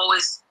brain is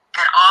always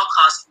at all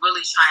costs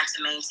really trying to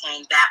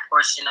maintain that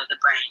portion of the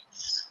brain.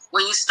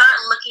 When you start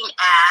looking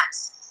at,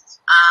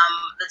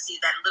 let's see,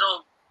 that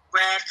little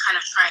red kind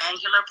of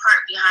triangular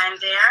part behind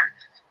there,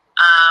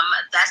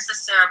 that's the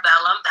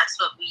cerebellum. That's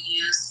what we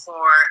use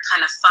for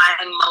kind of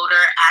fine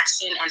motor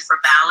action and for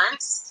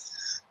balance.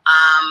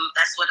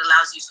 That's what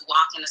allows you to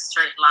walk in a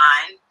straight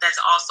line.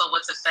 That's also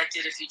what's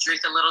affected if you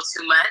drink a little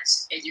too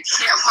much and you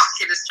can't walk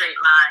in a straight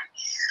line.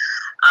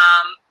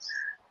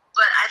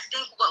 But I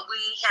think what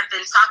we have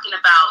been talking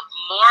about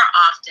more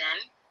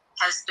often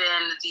has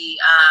been the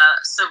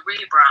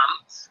cerebrum.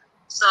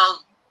 So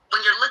when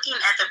you're looking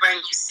at the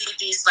brain, you see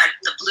these like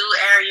the blue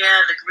area,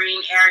 the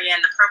green area, and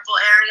the purple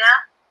area,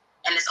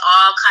 and it's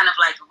all kind of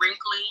like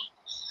wrinkly.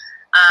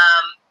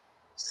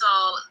 So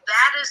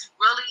that is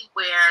really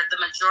where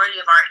the majority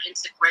of our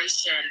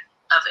integration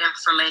of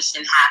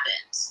information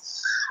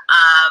happens.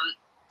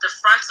 The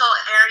frontal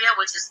area,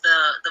 which is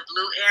the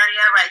blue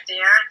area right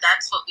there,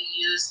 that's what we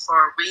use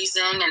for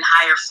reason and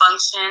higher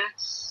function.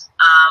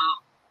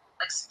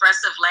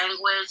 Expressive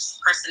language,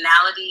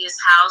 personality is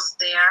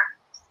housed there.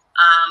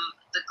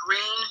 The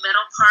green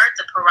middle part,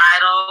 the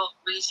parietal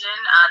region,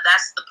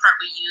 that's the part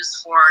we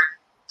use for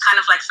kind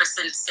of like for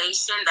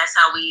sensation. That's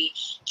how we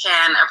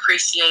can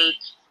appreciate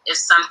if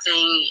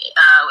something,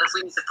 if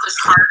we need to push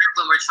harder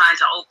when we're trying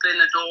to open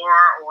a door,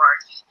 or,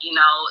 you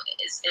know,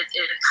 it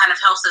kind of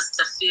helps us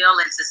to feel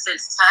and to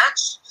sense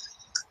touch.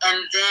 And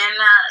then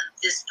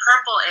this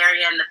purple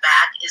area in the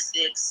back is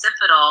the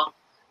occipital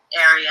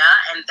area,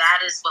 and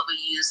that is what we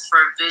use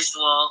for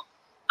visual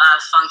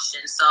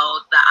function.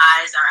 So the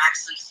eyes are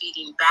actually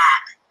feeding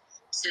back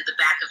to the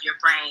back of your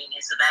brain,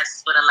 and so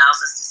that's what allows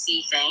us to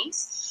see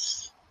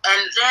things.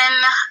 And then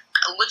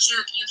what you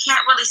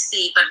can't really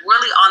see, but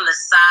really on the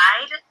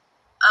side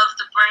of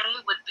the brain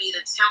would be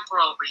the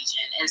temporal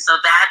region. And so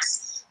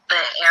that's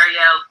the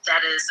area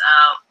that is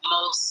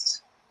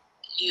most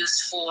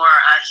used for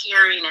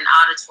hearing and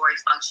auditory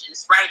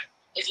functions. Right,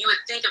 if you would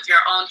think of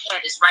your own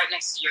head, is right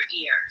next to your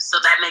ear. So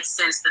that makes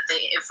sense that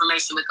the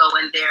information would go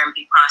in there and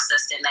be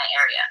processed in that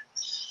area.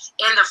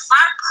 In the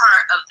front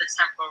part of the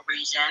temporal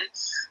region,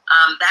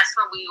 that's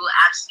where we will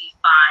actually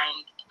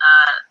find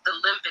the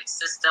limbic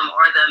system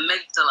or the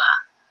amygdala.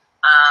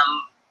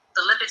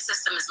 The limbic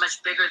system is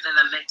much bigger than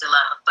the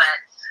amygdala, but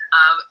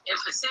in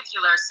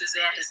particular,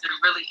 Suzanne has been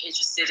really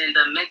interested in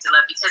the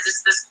amygdala because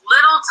it's this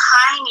little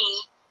tiny,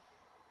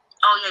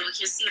 oh yeah, we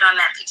can see it on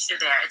that picture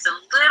there. It's a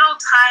little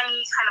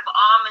tiny kind of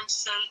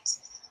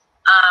almond-shaped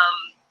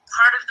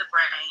part of the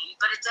brain,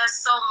 but it does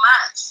so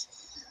much.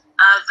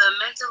 The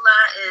amygdala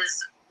is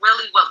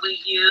really what we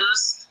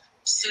use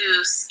to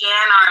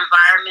scan our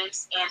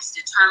environments and to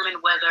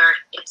determine whether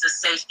it's a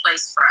safe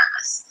place for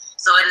us.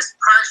 So it is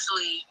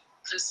partially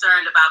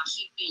concerned about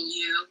keeping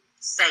you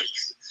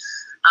safe.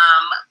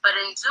 But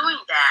in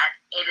doing that,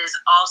 it is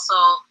also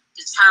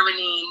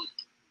determining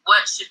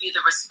what should be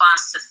the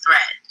response to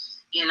threat.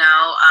 You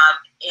know,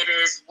 it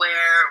is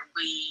where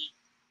we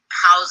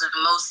house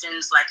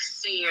emotions like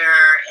fear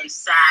and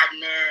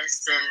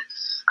sadness and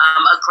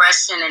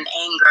aggression and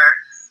anger.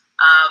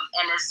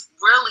 And it's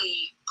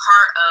really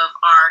part of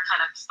our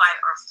kind of fight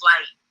or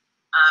flight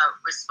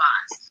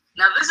response.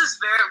 Now, this is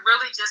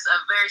really just a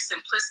very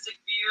simplistic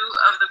view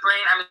of the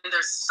brain. I mean,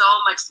 there's so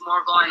much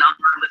more going on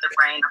with the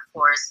brain, of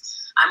course.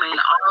 I mean,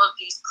 all of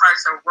these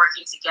parts are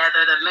working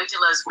together. The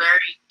amygdala is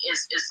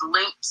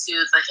linked to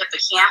the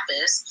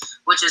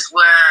hippocampus, which is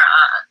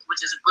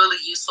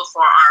really useful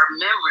for our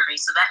memory.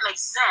 So that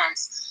makes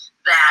sense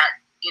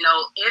that, you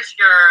know, if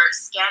you're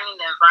scanning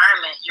the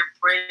environment, your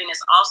brain is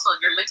also,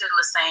 your amygdala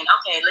is saying,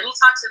 okay, let me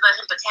talk to the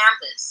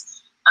hippocampus.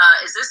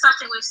 Is this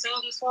something we've seen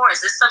before?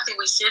 Is this something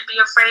we should be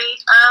afraid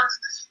of?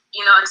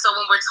 You know, and so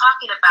when we're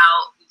talking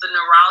about the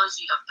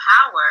neurology of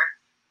power,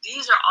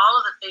 these are all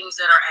of the things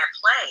that are at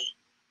play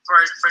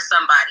for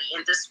somebody.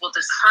 And this will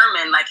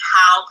determine like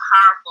how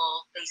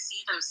powerful they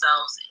see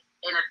themselves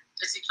in a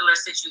particular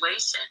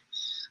situation.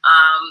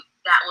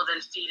 That will then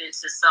feed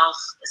into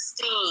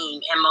self-esteem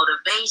and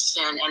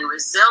motivation and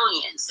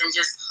resilience and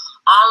just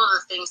all of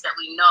the things that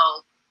we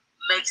know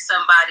make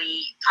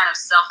somebody kind of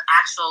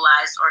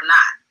self-actualized or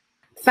not.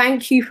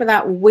 Thank you for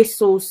that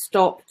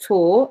whistle-stop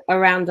tour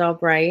around our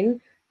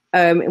brain.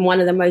 in one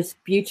of the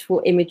most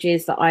beautiful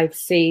images that I've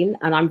seen,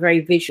 and I'm very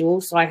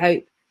visual, so I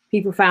hope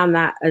people found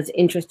that as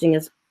interesting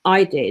as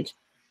I did.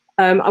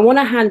 I want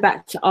to hand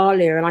back to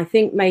Aliyah, and I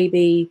think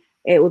maybe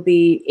it would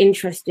be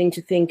interesting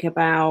to think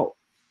about,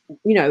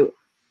 you know,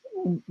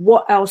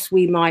 what else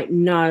we might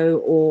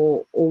know,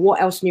 or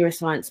what else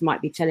neuroscience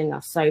might be telling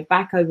us. So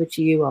back over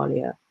to you,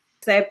 Aliyah.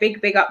 So a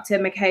big up to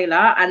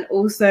Michaela,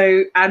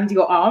 and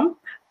your arm,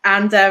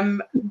 and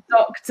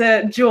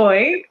Dr.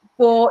 Joy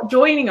for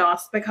joining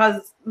us,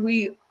 because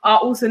we are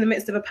also in the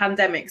midst of a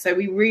pandemic. So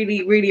we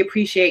really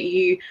appreciate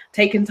you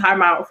taking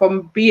time out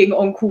from being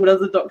on call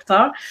as a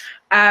doctor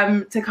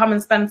to come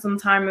and spend some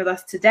time with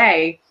us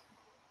today.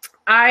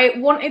 I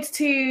wanted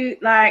to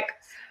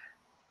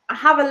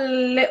have a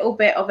little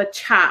bit of a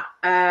chat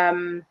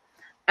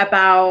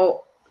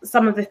about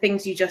some of the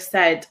things you just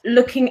said,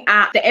 looking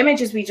at the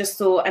images we just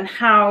saw and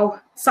how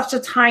such a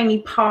tiny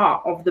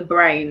part of the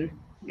brain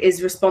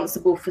is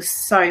responsible for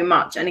so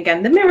much. And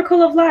again, the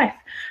miracle of life.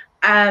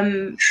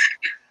 How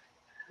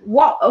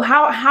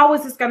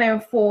is this going to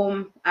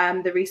inform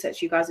the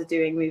research you guys are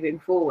doing moving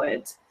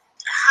forward?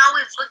 How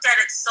we've looked at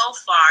it so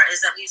far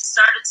is that we've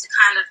started to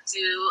kind of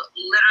do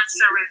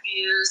literature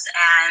reviews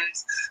and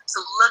to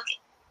look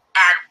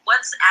at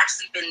what's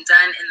actually been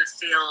done in the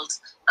field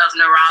of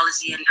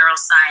neurology and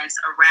neuroscience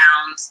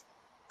around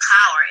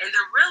power. And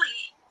there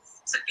really,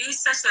 to be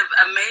such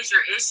a major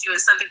issue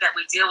and something that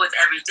we deal with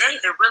every day,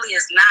 there really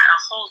is not a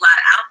whole lot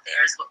out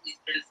there is what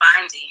we've been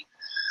finding.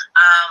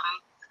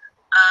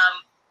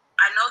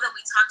 I know that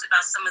we talked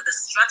about some of the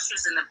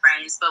structures in the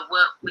brains, but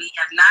what we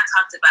have not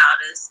talked about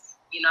is,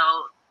 you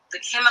know,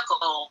 the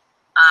chemical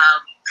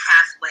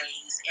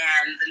pathways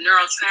and the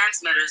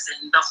neurotransmitters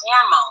and the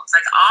hormones.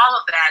 Like, all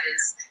of that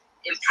is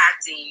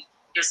impacting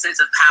your sense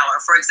of power.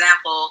 For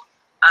example,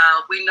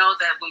 we know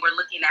that when we're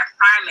looking at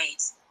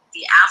primates,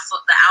 the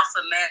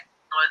alpha male,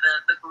 or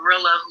the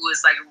gorilla who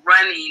is like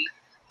running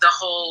the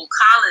whole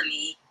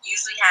colony,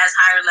 usually has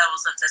higher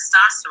levels of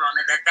testosterone,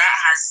 and that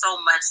has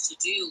so much to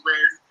do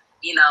with,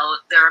 you know,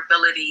 their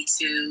ability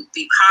to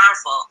be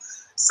powerful.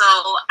 So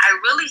I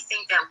really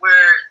think that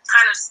we're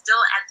kind of still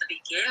at the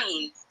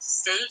beginning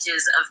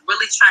stages of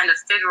really trying to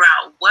figure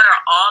out what are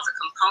all the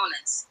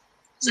components,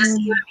 just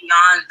even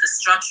beyond the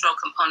structural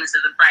components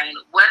of the brain,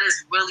 what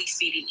is really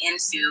feeding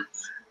into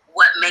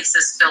what makes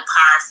us feel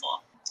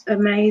powerful.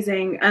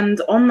 Amazing.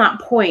 And on that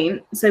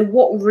point, so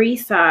what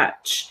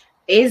research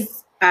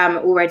is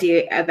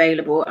already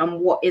available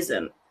and what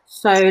isn't?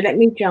 So let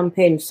me jump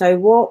in. So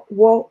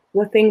what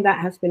the thing that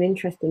has been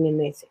interesting in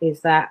this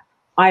is that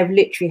I've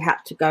literally had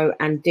to go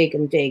and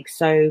dig.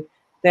 So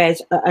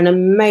there's an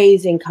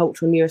amazing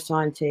cultural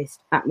neuroscientist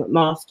at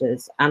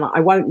McMaster's, and I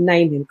won't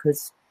name him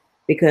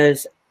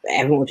because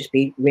everyone will just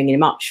be ringing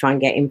him up to try and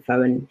get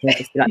info, and he'll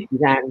just be like,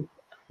 Suzanne,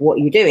 what are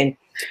you doing?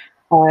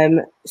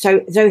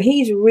 So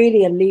he's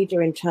really a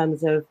leader in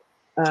terms of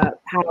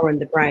power in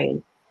the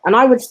brain. And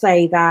I would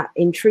say that,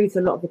 in truth,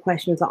 a lot of the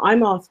questions that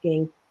I'm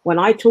asking when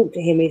I talk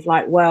to him is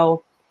like,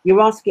 well, you're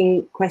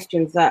asking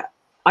questions that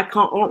I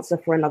can't answer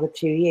for another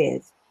 2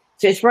 years.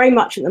 So it's very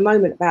much at the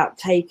moment about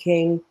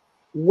taking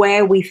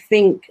where we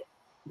think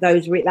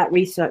that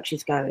research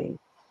is going.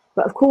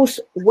 But of course,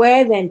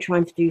 we're then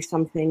trying to do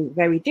something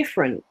very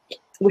different,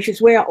 which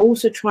is we're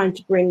also trying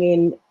to bring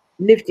in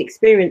lived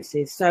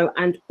experiences,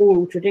 and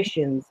oral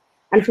traditions.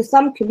 And for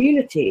some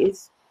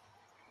communities,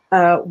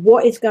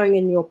 what is going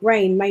in your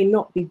brain may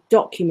not be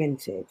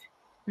documented.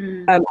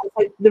 So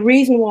the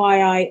reason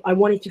why I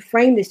wanted to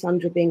frame this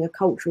under being a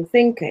cultural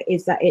thinker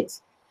is that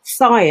it's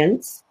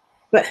science,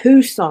 but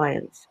whose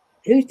science?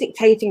 Who's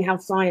dictating how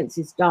science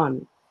is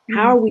done?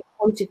 How are we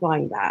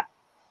quantifying that?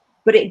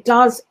 But it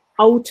does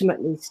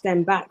ultimately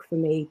stem back for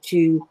me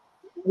to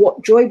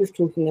what Joy was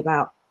talking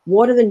about.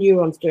 What are the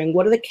neurons doing?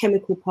 What are the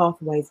chemical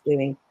pathways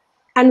doing?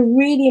 And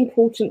really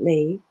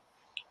importantly,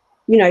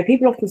 you know,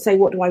 people often say,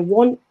 what do I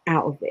want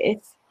out of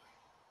this?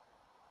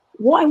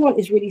 What I want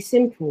is really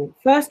simple.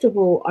 First of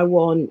all, I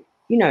want,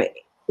 you know,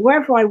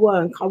 wherever I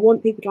work, I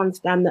want people to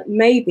understand that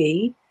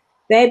maybe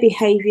their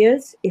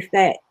behaviors, if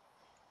they're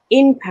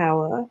in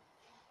power,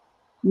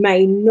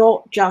 may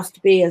not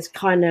just be as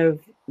kind of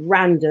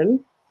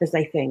random as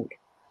they think.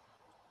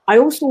 I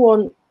also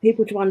want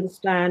people to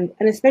understand,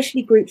 and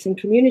especially groups and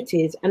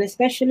communities, and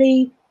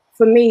especially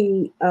for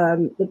me,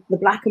 the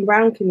Black and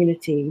Brown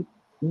community,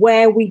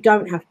 where we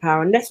don't have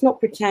power. And let's not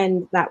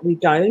pretend that we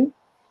don't.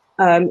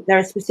 There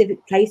are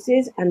specific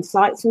places and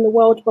sites in the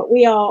world, but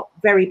we are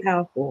very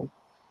powerful.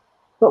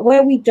 But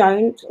where we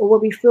don't, or where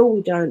we feel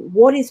we don't,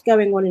 what is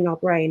going on in our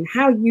brain?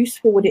 How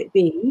useful would it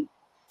be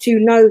to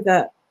know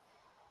that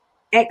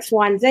X,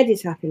 Y, and Z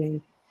is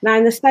happening? Now,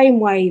 in the same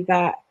way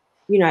that,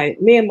 you know,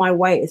 me and my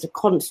weight is a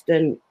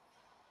constant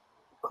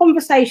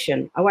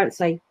conversation, I won't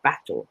say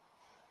battle.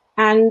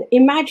 And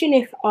imagine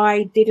if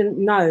I didn't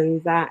know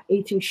that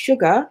eating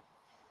sugar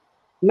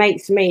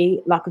makes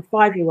me like a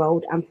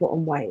 5-year-old and put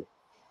on weight,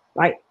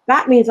 right?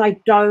 That means I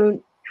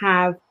don't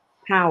have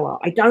power.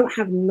 I don't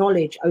have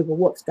knowledge over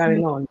what's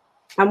going on.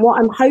 And what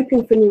I'm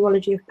hoping for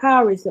Neurology of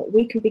Power is that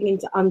we can begin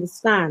to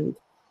understand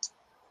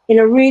in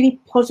a really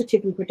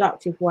positive and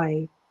productive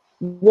way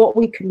what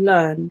we can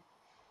learn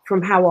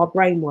from how our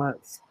brain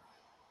works,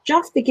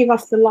 just to give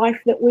us the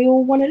life that we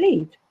all want to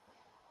lead.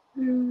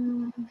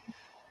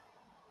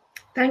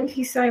 Thank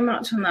you so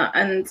much on that.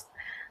 And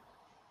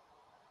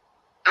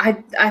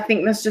I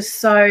think that's just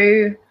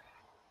so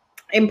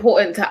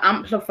important to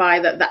amplify,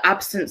 that the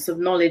absence of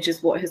knowledge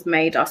is what has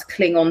made us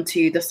cling on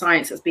to the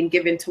science that's been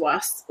given to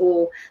us,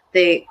 or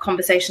the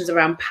conversations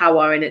around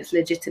power and its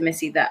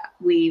legitimacy that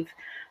we've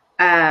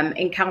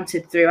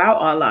encountered throughout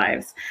our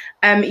lives.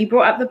 You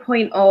brought up the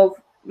point of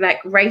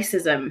like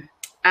racism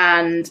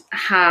and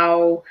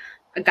how,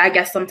 I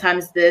guess,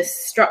 sometimes the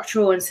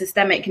structural and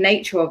systemic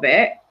nature of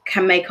it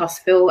can make us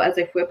feel as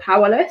if we're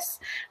powerless,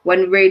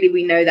 when really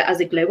we know that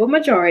as a global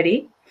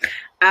majority,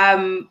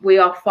 we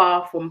are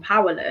far from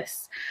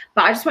powerless.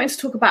 But I just wanted to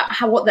talk about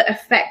what the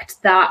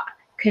effect that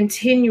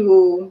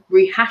continual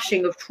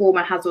rehashing of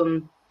trauma has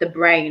on the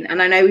brain.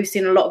 And I know we've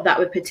seen a lot of that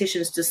with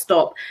petitions to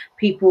stop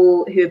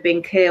people who have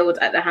been killed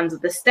at the hands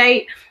of the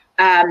state,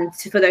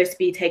 for those to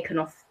be taken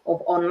off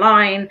of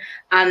online,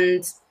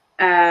 and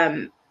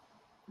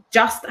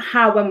just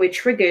how when we're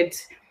triggered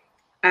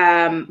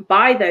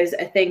by those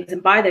things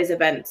and by those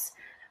events,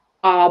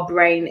 our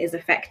brain is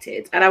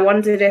affected. And I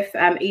wondered if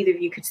either of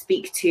you could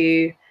speak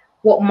to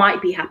what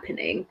might be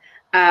happening,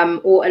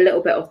 or a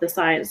little bit of the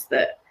science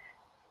that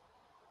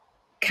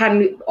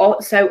can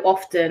so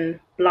often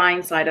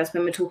blindside us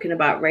when we're talking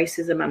about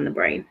racism and the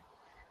brain.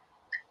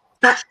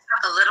 I can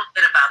talk a little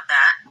bit about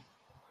that.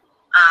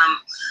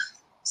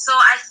 So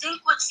I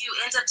think what you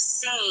end up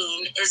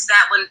seeing is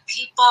that when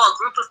people, a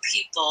group of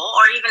people,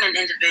 or even an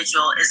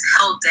individual is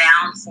held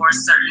down for a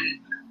certain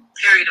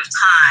period of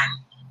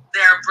time,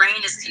 their brain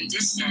is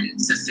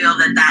conditioned to feel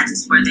that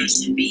that's where they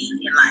should be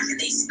in life, and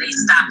they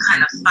stop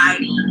kind of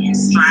fighting and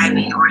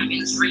striving or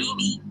even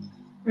dreaming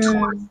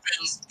towards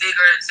things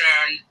bigger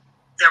than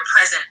their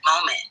present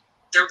moment.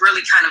 They're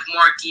really kind of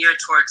more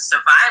geared towards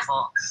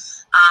survival.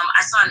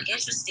 I saw an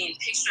interesting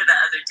picture the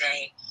other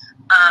day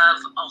of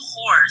a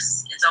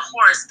horse. It's a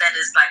horse that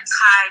is like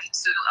tied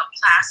to a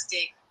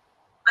plastic,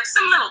 like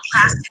some little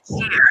plastic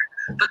chair,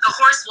 but the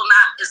horse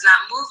is not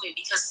moving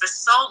because for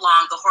so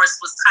long the horse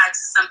was tied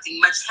to something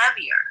much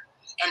heavier,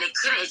 and it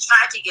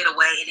tried to get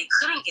away and it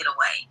couldn't get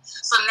away.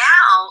 So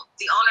now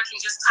the owner can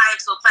just tie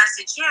it to a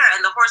plastic chair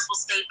and the horse will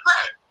stay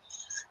put.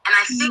 And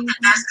I think that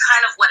that's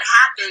kind of what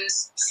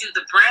happens to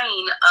the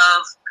brain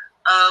of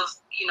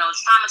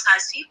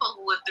traumatized people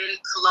who have been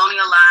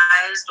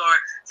colonialized or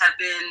have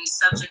been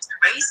subject to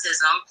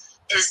racism,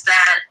 is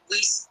that we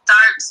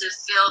start to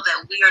feel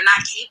that we are not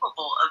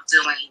capable of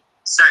doing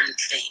certain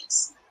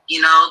things.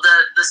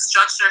 The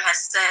structure has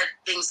set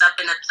things up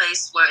in a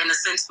place where, in a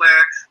sense,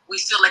 where we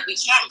feel like we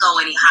can't go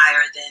any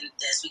higher than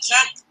this. We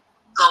can't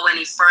go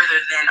any further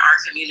than our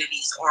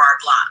communities or our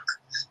block.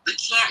 We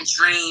can't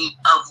dream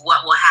of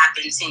what will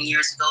happen 10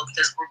 years ago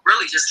because we're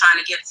really just trying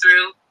to get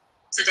through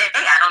today.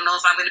 I don't know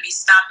if I'm going to be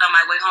stopped on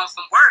my way home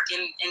from work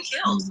and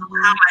killed. So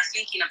how am I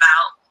thinking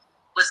about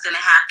what's going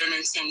to happen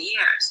in 10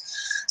 years?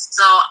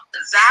 So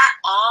that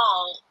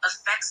all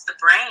affects the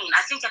brain.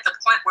 I think at the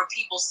point where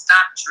people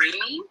stop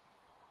dreaming,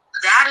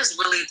 that is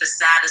really the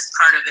saddest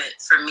part of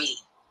it for me,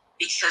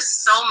 because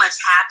so much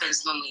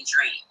happens when we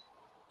dream,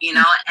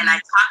 and I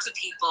talk to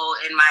people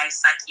in my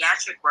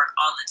psychiatric work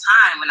all the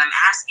time when I'm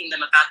asking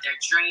them about their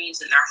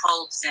dreams and their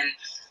hopes, and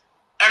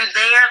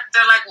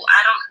they're like, well,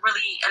 I don't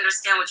really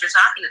understand what you're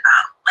talking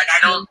about. Like,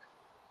 I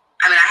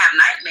have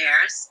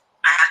nightmares,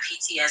 I have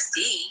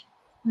PTSD,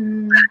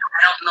 but I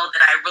don't know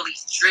that I really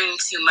dream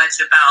too much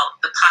about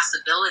the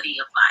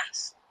possibility of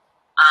life.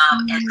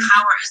 And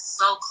power is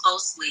so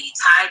closely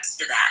tied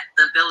to that,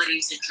 the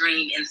ability to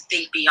dream and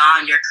think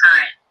beyond your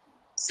current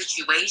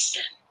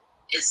situation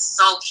is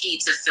so key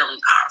to feeling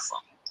powerful.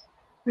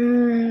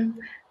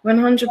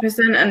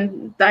 100%.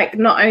 And like,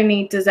 not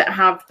only does it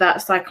have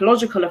that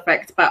psychological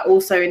effect, but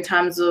also in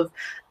terms of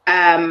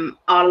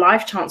our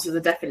life chances are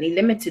definitely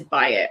limited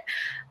by it.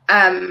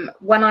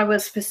 When I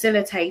was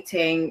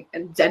facilitating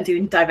and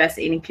doing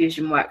diversity and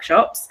inclusion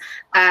workshops,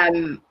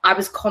 I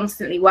was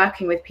constantly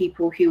working with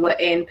people who were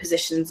in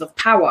positions of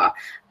power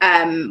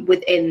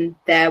within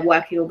their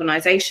working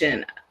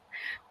organization,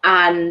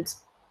 and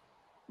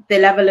the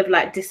level of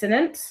like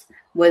dissonance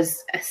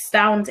was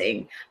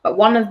astounding. But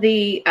one of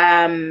the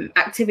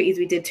activities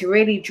we did to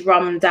really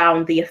drum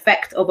down the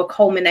effect of a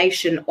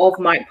culmination of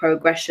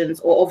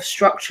microaggressions or of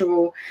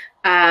structural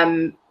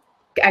and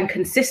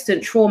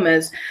consistent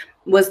traumas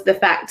was the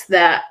fact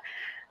that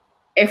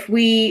if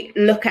we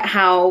look at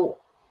how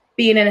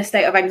being in a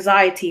state of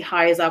anxiety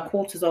higher our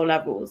cortisol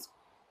levels,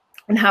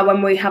 and how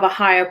when we have a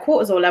higher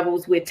cortisol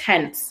levels, we're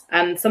tense.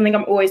 And something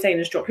I'm always saying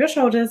is drop your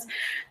shoulders,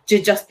 to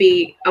just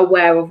be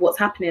aware of what's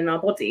happening in our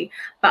body.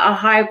 But a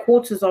higher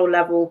cortisol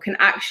level can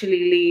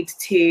actually lead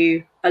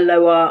to a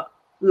lower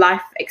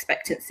life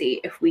expectancy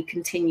if we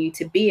continue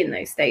to be in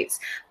those states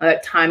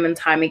time and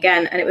time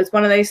again. And it was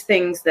one of those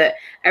things that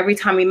every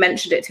time we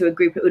mentioned it to a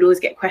group, it would always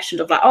get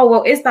questioned of like, oh,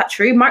 well, is that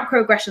true?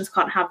 Microaggressions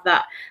can't have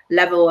that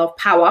level of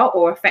power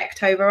or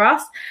effect over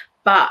us.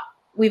 But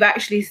we've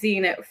actually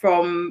seen it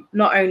from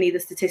not only the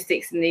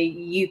statistics in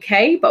the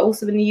UK, but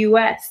also in the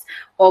US,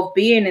 of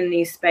being in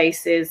these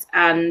spaces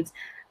and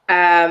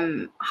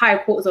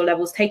higher cortisol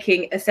levels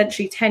taking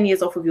essentially 10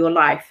 years off of your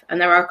life. And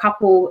there are a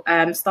couple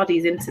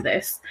studies into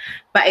this,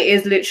 but it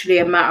is literally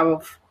a matter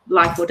of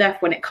life or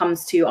death when it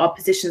comes to our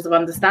positions of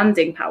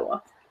understanding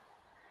power.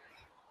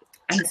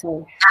 And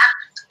so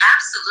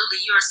absolutely,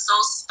 you are so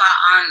spot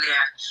on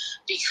there,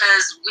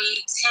 because we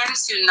tend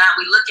to not,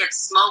 we look at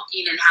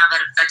smoking and how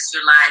that affects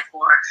your life,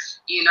 or,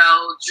 you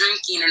know,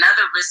 drinking and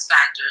other risk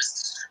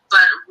factors.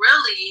 But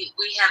really,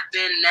 we have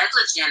been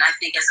negligent, I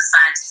think, as a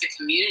scientific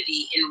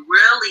community in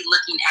really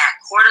looking at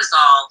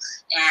cortisol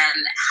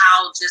and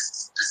how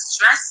just the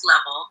stress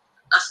level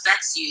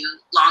affects you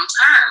long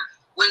term.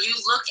 When you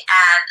look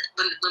at,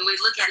 when we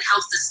look at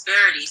health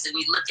disparities, and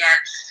we look at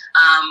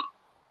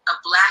a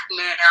black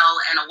male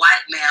and a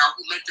white male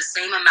who make the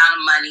same amount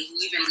of money, who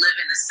even live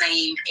in the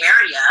same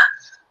area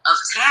of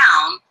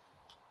town,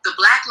 the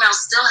black male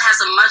still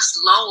has a much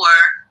lower,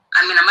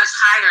 a much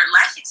higher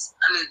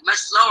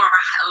much lower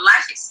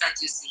life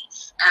expectancy,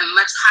 and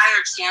much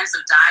higher chance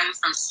of dying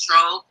from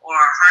stroke or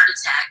heart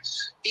attack,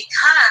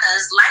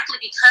 likely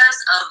because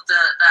of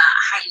the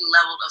heightened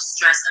level of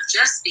stress of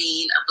just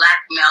being a black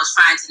male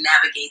trying to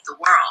navigate the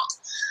world.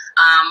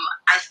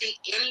 I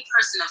think any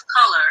person of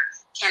color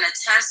can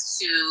attest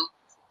to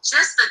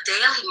just the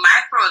daily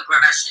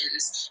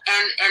microaggressions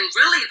and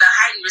really the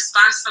heightened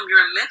response from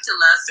your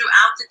amygdala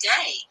throughout the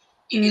day.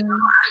 You know,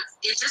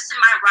 it's just in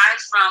my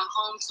ride from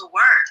home to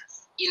work.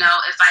 You know,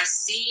 if I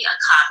see a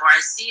cop or I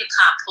see a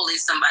cop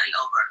pulling somebody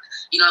over,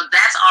 you know,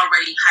 that's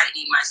already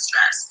heightening my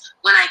stress.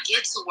 When I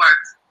get to work,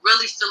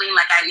 really feeling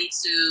like I need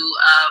to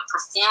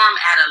perform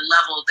at a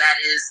level that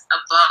is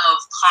above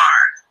par,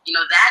 you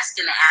know, that's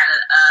going to add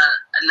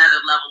another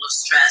level of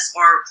stress.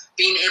 Or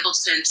being able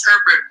to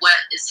interpret what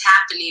is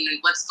happening and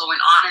what's going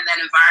on in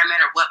that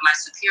environment, or what my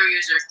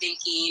superiors are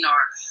thinking,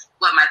 or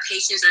what my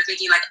patients are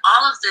thinking. Like,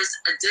 all of this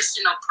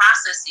additional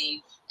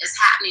processing is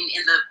happening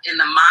in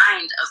the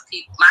minds of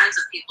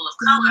people of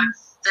color,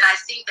 that I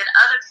think that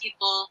other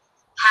people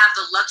have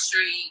the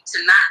luxury to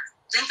not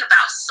think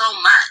about so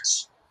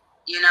much.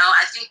 You know,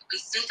 I think we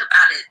think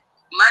about it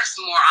much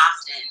more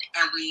often,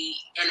 and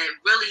it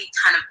really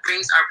kind of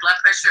brings our blood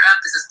pressure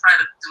up. This is part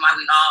of why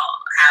we all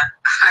have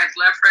high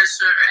blood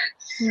pressure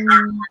and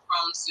are more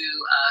prone to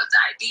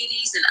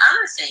diabetes and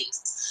other things.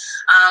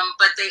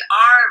 But they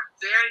are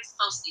very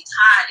closely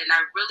tied, and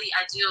I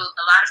do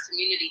a lot of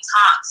community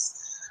talks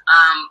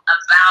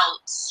about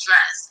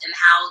stress and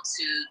how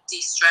to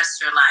de-stress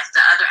your life.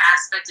 The other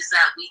aspect is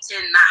that we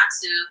tend not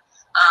to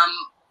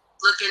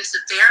look into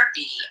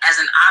therapy as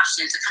an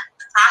option to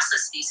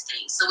process these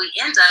things. So we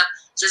end up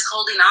just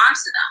holding on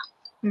to them,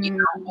 you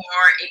know,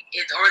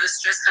 or the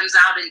stress comes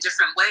out in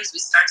different ways. We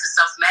start to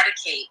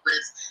self-medicate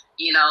with,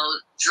 you know,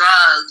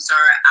 drugs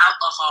or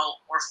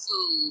alcohol or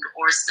food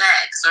or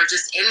sex, or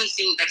just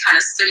anything that kind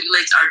of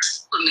stimulates our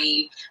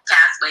dopamine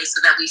pathway so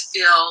that we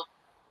feel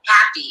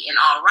happy and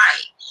all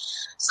right.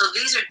 So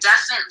this is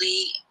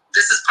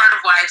part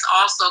of why it's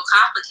all so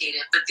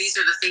complicated, but these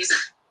are the things that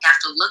we have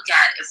to look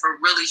at if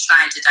we're really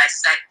trying to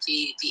dissect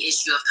the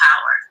issue of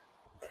power.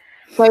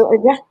 So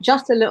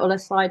just a little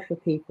aside for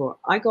people,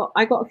 I got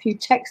a few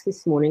texts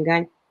this morning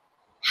going,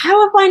 how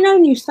have I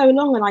known you so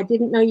long and I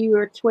didn't know you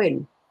were a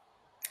twin?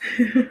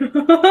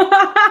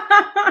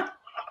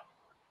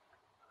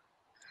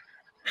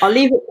 I'll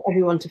leave it to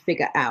everyone to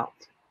figure out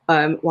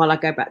while I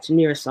go back to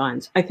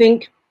neuroscience. I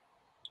think,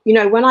 you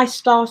know, when I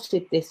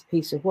started this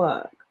piece of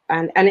work,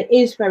 and it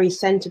is very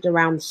centered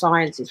around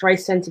science, it's very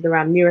centered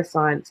around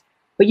neuroscience,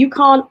 but you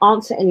can't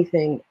answer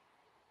anything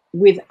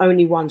with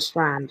only one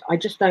strand. I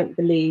just don't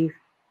believe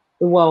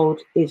the world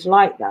is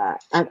like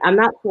that. And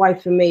that's why,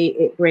 for me,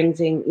 it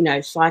brings in, you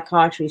know,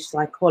 psychiatry,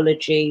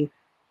 psychology,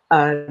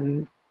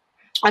 and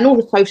all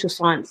the social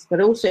science, but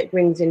also it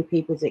brings in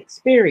people's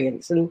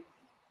experience. And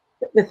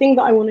the thing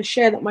that I want to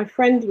share that my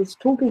friend was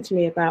talking to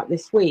me about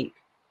this week.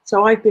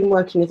 So I've been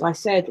working, as I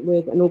said,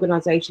 with an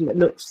organization that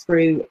looks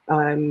through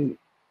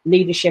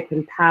leadership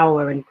and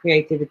power and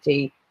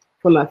creativity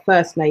from a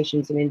First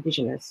Nations and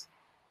Indigenous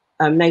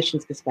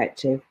nations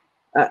perspective.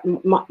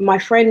 My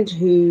friend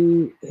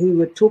who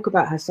would talk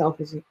about herself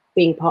as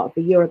being part of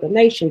the Yoruba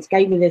nations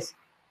gave me this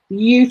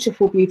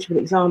beautiful, beautiful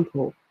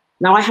example.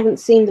 Now, I haven't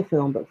seen the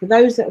film, but for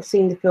those that have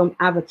seen the film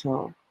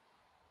Avatar,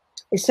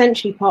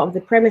 essentially part of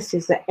the premise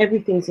is that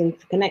everything's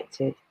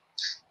interconnected.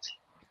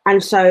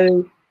 And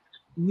so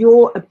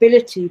your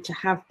ability to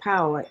have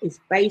power is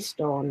based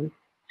on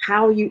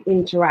how you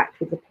interact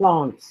with the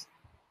plants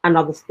and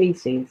other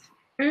species.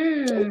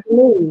 So for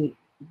me,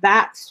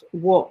 that's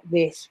what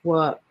this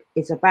work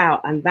is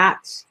about, and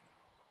that's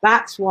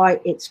why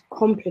it's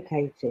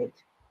complicated,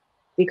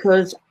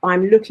 because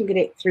I'm looking at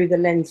it through the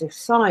lens of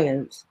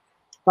science,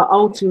 but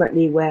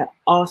ultimately we're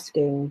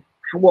asking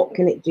what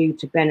can it do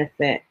to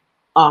benefit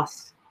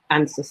us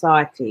and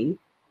society.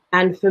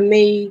 And for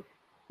me,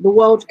 the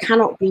world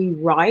cannot be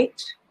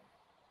right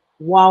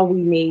while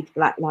we need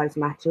Black Lives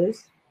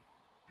Matters,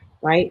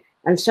 right?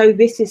 And so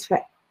this is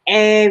for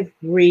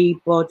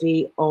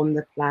everybody on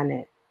the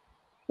planet.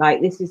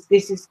 Like this is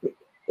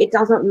it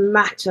doesn't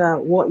matter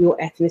what your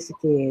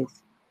ethnicity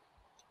is.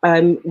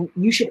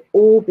 You should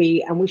all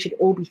be, and we should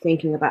all be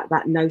thinking about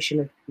that notion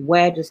of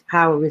where does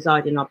power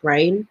reside in our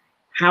brain?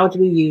 How do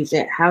we use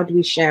it? How do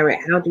we share it?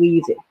 How do we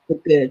use it for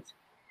good?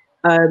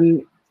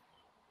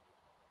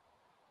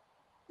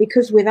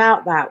 Because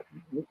without that,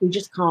 we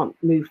just can't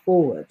move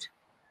forward.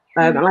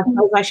 And I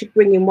suppose I should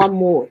bring in one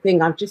more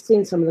thing. I've just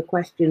seen some of the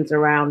questions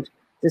around,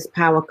 does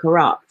power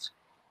corrupt?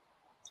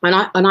 And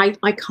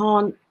I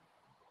can't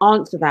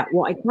answer that.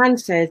 What I can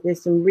say is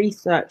there's some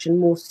research and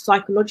more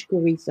psychological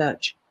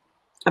research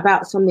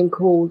about something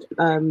called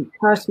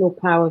personal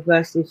power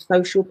versus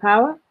social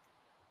power.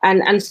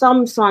 And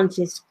some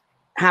scientists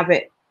have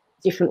it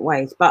different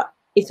ways. But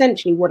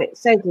essentially what it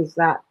says is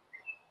that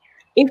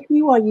if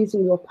you are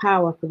using your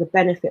power for the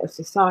benefit of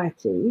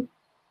society,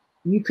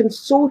 you can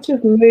sort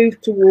of move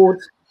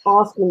towards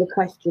asking the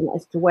question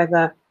as to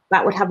whether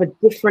that would have a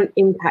different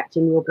impact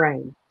in your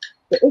brain.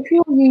 But if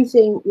you're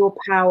using your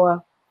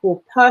power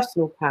for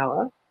personal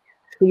power,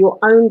 for your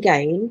own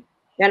gain,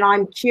 then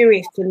I'm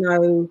curious to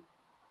know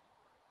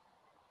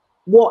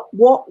what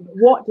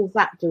does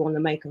that do on the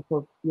makeup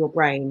of your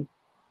brain?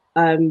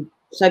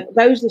 So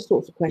those are the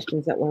sorts of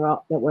questions that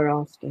we're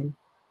asking.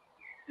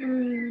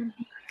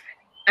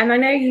 And I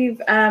know you've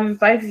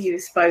both of you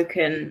have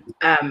spoken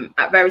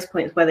at various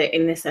points, whether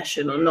in this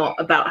session or not,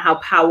 about how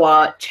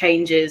power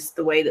changes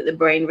the way that the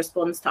brain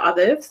responds to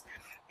others.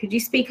 Could you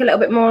speak a little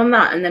bit more on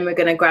that? And then we're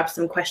going to grab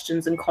some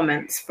questions and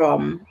comments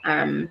from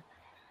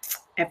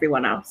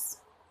everyone else.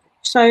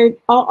 So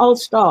I'll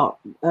start.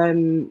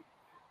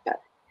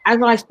 As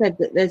I said,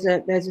 that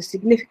there's a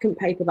significant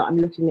paper that I'm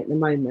looking at the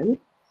moment,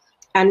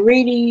 and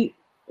really,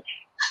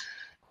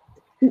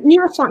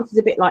 neuroscience is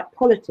a bit like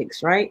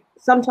politics, right?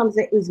 Sometimes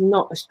it is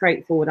not a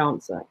straightforward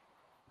answer.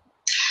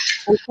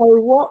 And so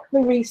what the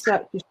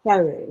research is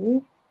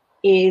showing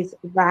is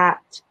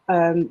that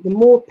the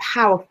more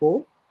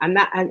powerful, and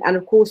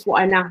of course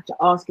what I now have to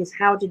ask is,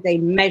 how did they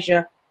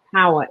measure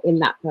power in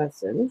that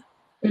person?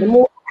 The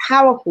more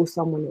powerful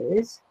someone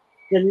is,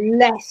 the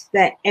less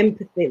their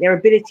empathy, their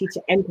ability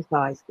to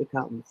empathize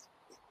becomes.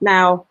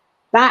 Now,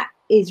 that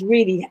is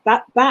really,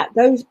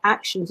 those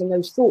actions and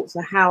those thoughts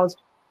are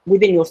housed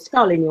within your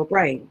skull, in your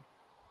brain.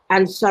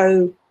 And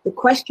so the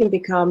question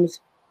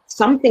becomes,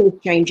 something is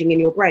changing in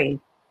your brain.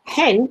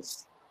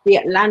 Hence, the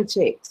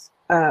Atlantic's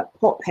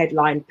pop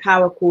headline,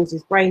 power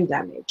causes brain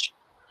damage.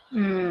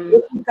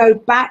 If you go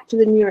back to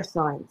the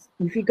neuroscience,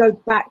 if you go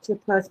back to the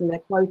person they're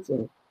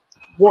quoting,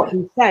 what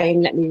he's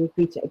saying, let me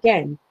repeat it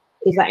again,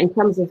 is that in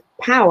terms of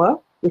power,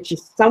 which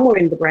is somewhere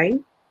in the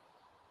brain,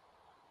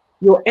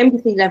 your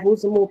empathy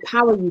levels, the more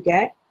power you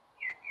get,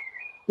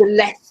 the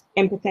less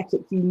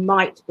empathetic you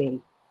might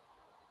be.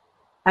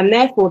 And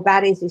therefore,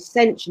 that is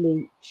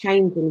essentially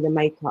changing the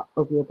makeup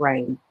of your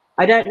brain.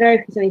 I don't know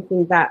if there's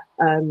anything that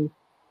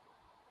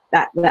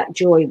that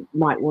Joy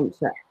might want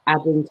to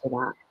add into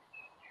that.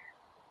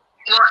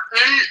 Well,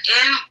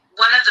 in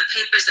one of the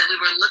papers that we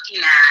were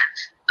looking at,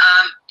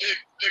 it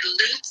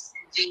links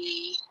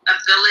the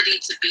ability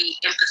to be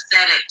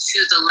empathetic to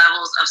the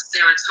levels of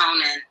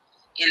serotonin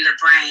in the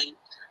brain.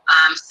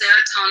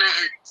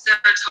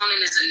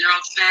 Serotonin is a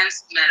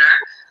neurotransmitter,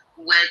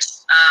 which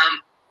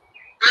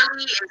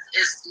really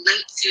is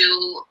linked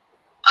to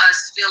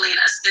us feeling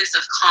a sense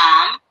of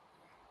calm,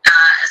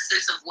 a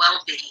sense of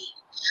well-being.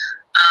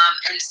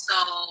 And so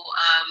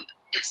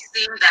it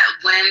seemed that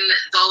when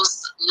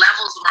those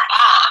levels were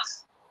off,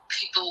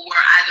 people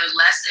were either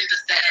less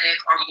empathetic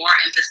or more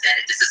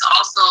empathetic. This is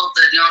also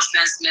the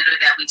neurotransmitter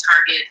that we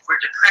target for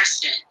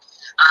depression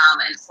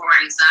and for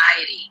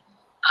anxiety.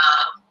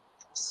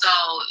 So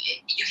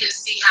you can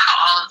see how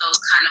all of those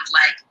kind of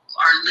like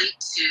are linked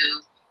to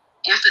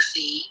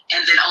empathy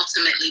and then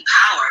ultimately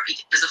power,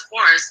 because of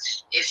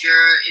course if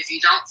you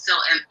don't feel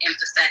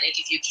empathetic,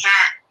 if you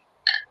can't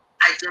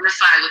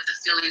identify with the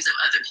feelings of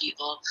other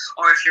people,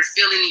 or if you're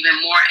feeling even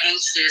more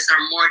anxious or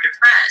more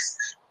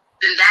depressed,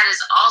 then that is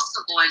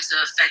also going to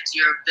affect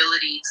your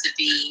ability to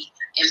be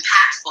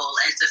impactful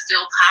and to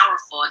feel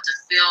powerful and to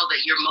feel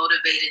that you're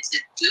motivated to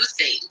do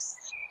things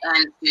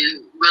and to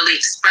really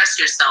express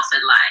yourself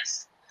in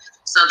life.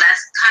 So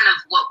that's kind of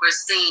what we're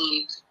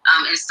seeing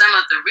in some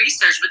of the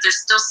research, but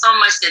there's still so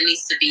much that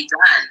needs to be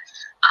done.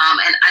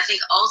 And I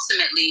think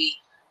ultimately,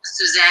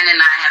 Suzanne and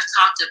I have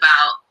talked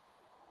about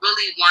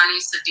really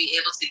wanting to be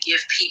able to give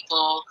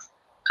people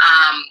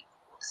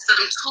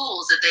some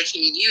tools that they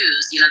can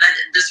use. You know, that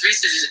this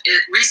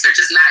research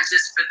is not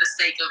just for the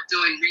sake of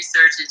doing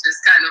research and just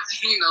kind of,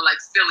 you know,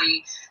 like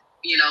feeling,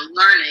 you know,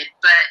 learned,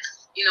 but,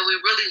 you know, we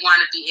really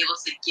want to be able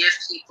to give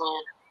people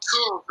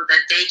tools so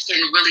that they can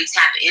really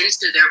tap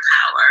into their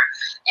power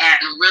and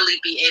really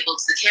be able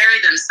to carry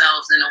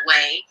themselves in a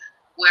way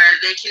where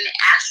they can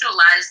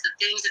actualize the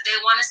things that they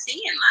want to see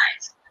in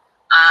life.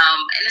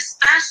 And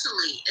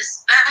especially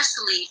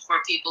for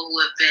people who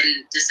have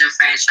been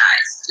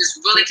disenfranchised, just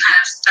really kind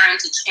of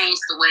starting to change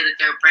the way that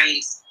their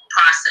brains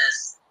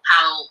process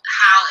how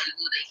and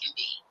who they can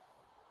be.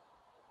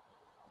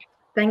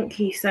 Thank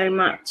you so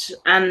much.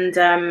 And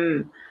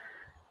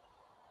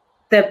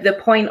the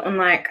point on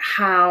like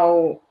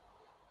how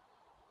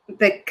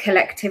the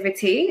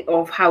collectivity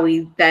of how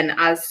we then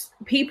as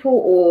people,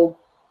 or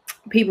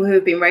people who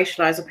have been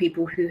racialized, or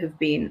people who have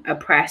been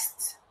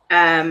oppressed,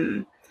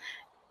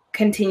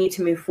 continue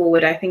to move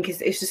forward, I think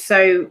it's just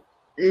so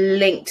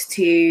linked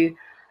to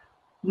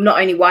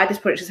not only why this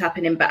project is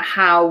happening, but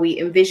how we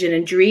envision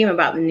and dream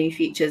about the new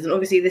futures. And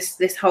obviously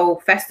this whole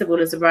festival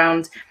is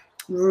around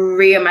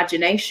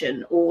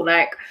reimagination, or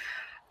like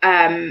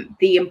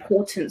the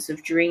importance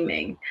of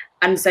dreaming.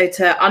 And so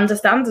to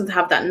understand and to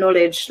have that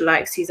knowledge,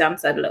 like Suzanne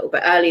said a little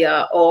bit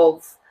earlier,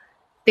 of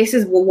this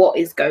is what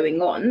is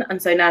going on, and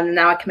so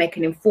now I can make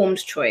an informed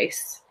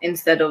choice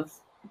instead of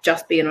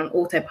just being on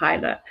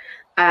autopilot,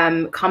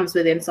 comes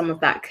within some of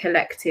that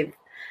collective,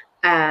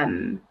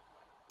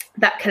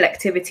 that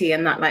collectivity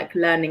and that like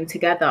learning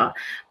together.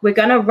 We're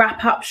going to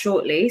wrap up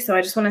shortly, so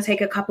I just want to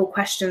take a couple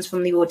questions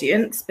from the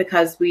audience,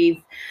 because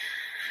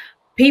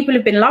people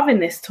have been loving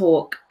this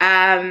talk.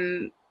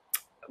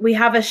 We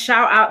have a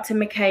shout out to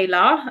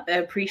Michaela,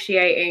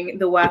 appreciating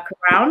the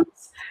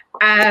workarounds.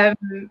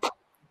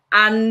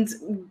 And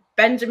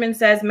Benjamin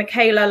says,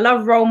 Michaela,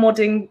 love role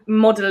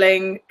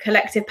modeling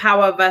collective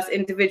power versus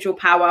individual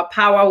power,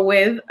 power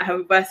with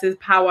versus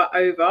power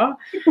over.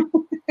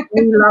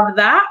 We love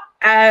that.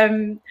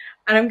 And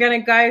I'm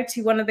going to go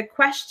to one of the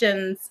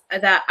questions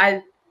that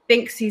I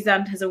think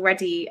Suzanne has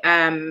already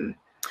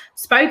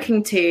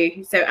spoken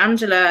to. So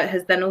Angela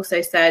has then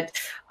also said,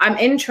 I'm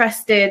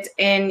interested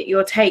in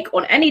your take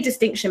on any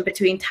distinction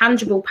between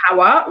tangible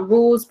power,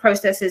 rules,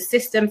 processes,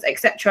 systems,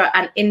 etc.,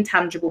 and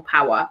intangible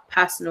power,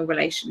 personal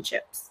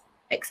relationships,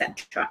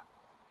 etc.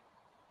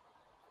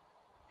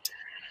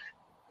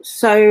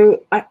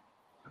 So I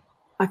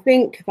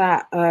think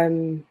that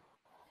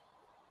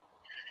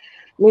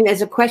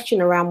there's a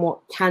question around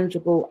what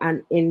tangible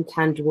and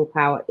intangible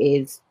power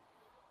is,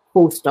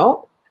 full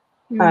stop.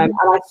 And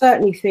I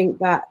certainly think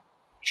that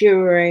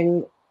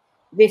during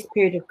this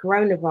period of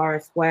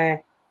coronavirus,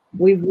 where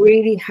we've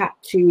really had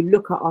to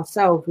look at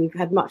ourselves, we've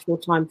had much more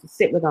time to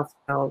sit with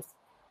ourselves,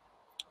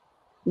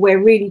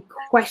 we're really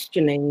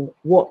questioning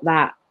what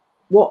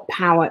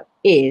power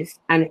is,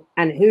 and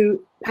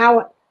who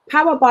power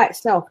by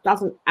itself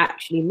doesn't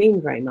actually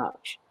mean very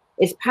much.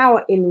 It's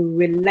power in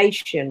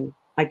relation,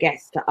 I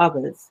guess, to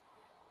others.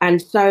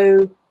 And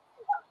so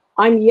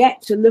I'm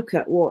yet to look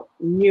at what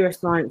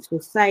neuroscience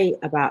will say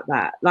about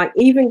that. Like,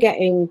 even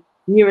getting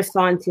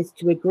neuroscientists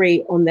to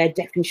agree on their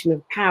definition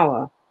of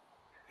power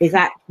is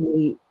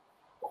actually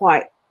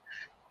quite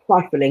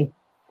trifling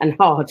and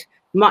hard,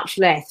 much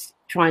less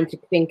trying to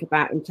think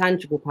about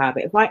intangible power.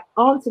 But if I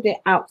answered it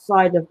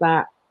outside of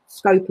that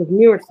scope of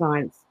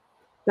neuroscience,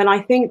 then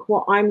I think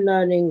what I'm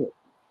learning,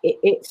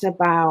 it's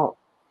about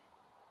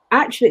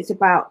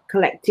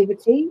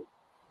collectivity,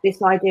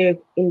 this idea of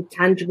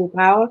intangible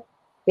power.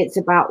 It's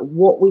about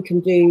what we can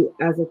do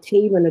as a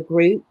team and a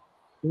group,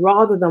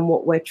 rather than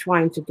what we're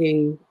trying to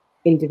do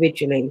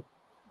individually.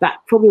 That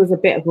probably was a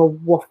bit of a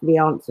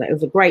waffly answer. It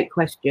was a great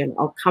question.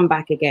 I'll come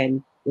back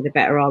again with a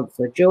better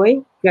answer.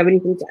 Joy, do you have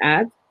anything to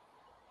add?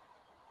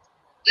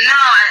 No,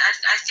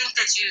 I think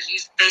that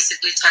you've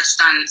basically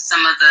touched on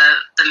some of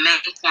the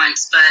main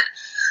points, but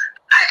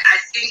I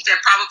think that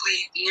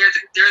probably near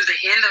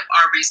the end of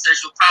our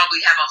research, we'll probably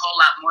have a whole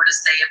lot more to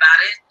say about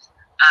it.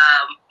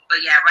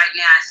 But yeah, right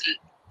now,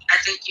 I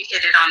think you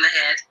hit it on the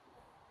head.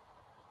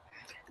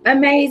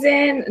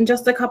 Amazing. And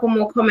just a couple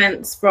more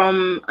comments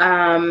from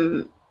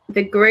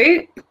the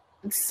group.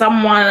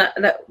 Someone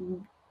that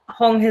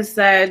Hong has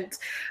said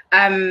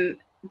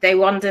they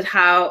wondered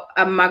how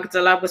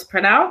Magdala was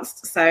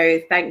pronounced, so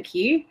thank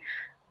you.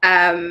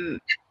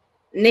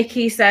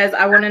 Nikki says,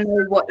 I want to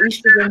know what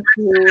estrogen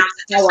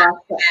power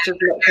structures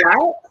look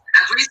like.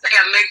 We say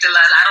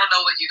amygdala. I don't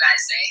know what you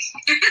guys say.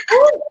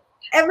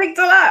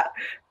 Amygdala.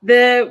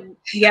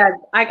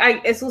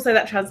 It's also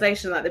that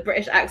translation, like the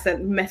British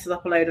accent messes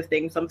up a load of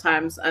things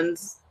sometimes, and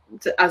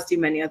as do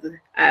many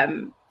other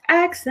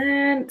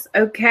accents.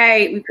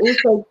 Okay, we've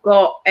also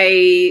got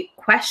a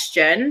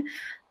question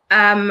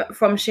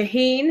from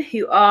Shaheen,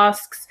 who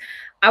asks,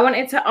 I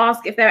wanted to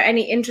ask if there are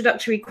any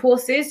introductory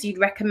courses you'd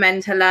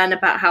recommend to learn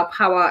about how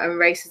power and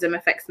racism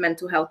affects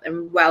mental health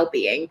and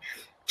well-being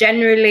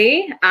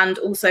generally, and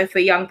also for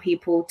young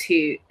people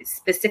too,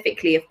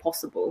 specifically if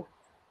possible.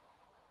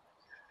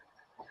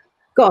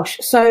 Gosh,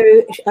 so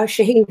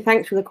Shaheen,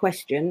 thanks for the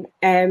question.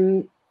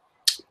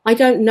 I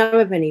don't know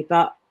of any,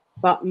 but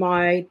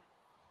my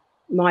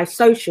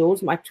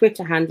socials, my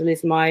Twitter handle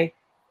is my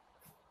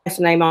first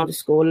name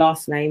 _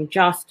 last name.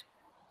 Just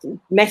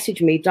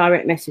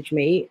direct message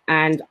me,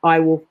 and I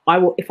will.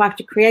 If I have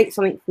to create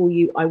something for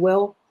you, I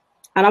will.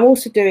 And I'm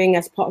also doing,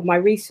 as part of my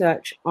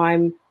research,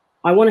 I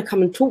want to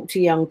come and talk to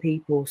young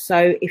people.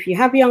 So if you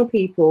have young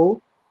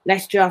people,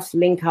 let's just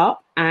link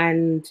up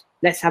and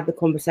let's have the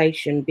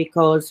conversation,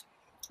 because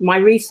my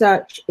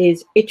research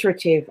is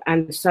iterative,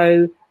 and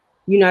so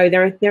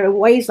there are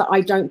ways that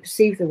I don't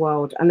perceive the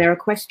world, and there are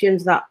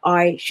questions that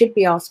I should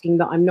be asking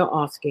that I'm not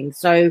asking.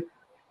 So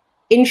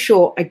in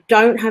short, I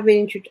don't have any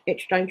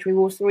introductory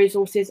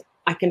resources.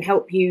 I can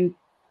help you.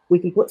 We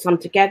can put some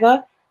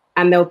together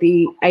and they'll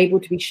be able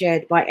to be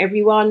shared by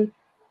everyone.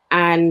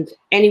 And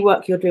any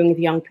work you're doing with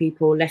young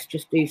people, let's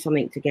just do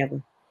something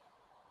together.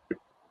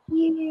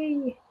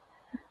 Yay.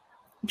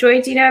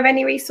 Joy, do you know of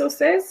any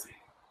resources?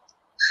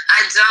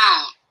 I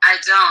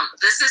don't.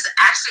 This is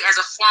actually, as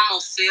a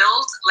formal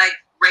field, like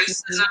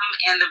racism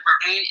and the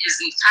brain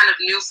is kind of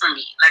new for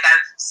me. Like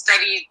I've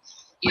studied,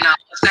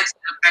 effects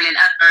of the brain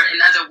in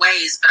other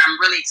ways, but I'm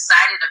really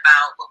excited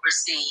about what we're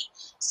seeing.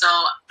 So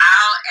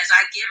as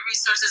I get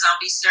resources,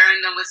 I'll be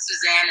sharing them with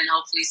Suzanne, and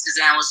hopefully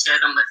Suzanne will share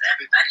them with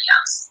everybody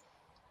else.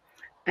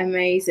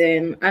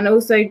 Amazing. And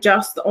also,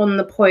 just on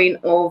the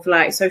point of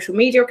like social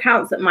media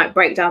accounts that might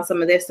break down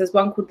some of this, there's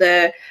one called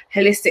the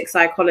Holistic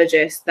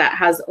Psychologist that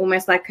has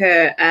almost like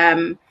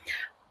a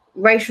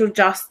racial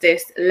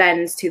justice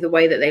lens to the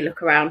way that they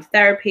look around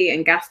therapy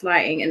and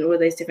gaslighting and all of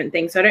those different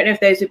things. So I don't know if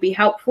those would be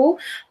helpful,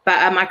 but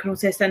I can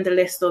also send a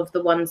list of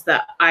the ones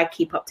that I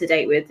keep up to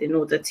date with in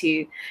order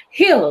to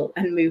heal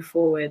and move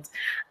forward.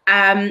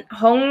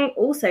 Hong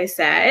also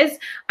says,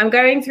 I'm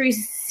going through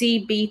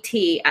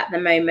CBT at the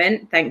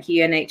moment, thank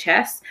you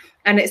NHS,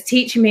 and it's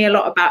teaching me a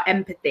lot about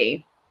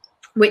empathy,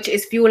 which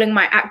is fueling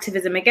my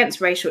activism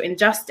against racial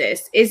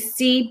injustice. Is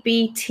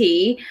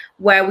CBT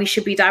where we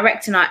should be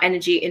directing our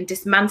energy in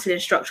dismantling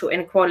structural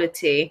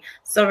inequality?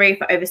 Sorry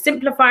for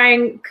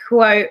oversimplifying.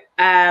 Quote,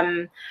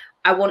 I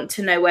want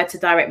to know where to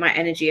direct my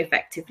energy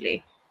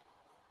effectively.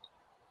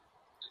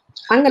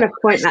 I'm going to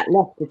point that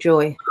left to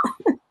Joy.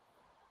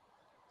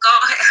 Go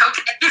ahead,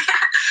 okay.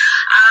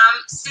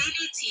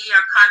 CBT,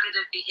 or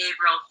cognitive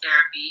behavioral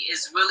therapy,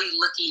 is really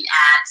looking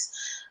at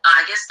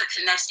I guess the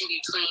connection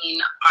between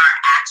our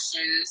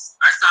actions,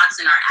 our thoughts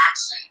and our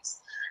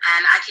actions.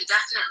 And I can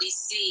definitely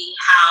see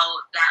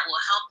how that will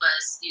help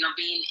us,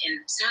 being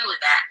in tune with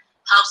that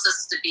helps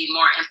us to be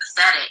more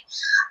empathetic.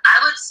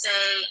 I would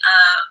say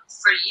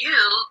for you,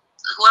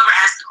 whoever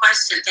asked the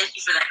question, thank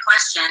you for that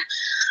question.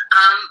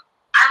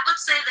 I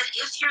would say that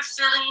if you're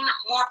feeling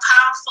more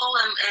powerful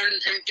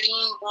and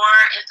being more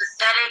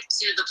empathetic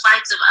to the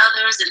plights of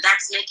others, and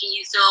that's making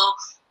you feel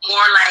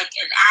more like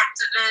an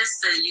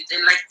activist,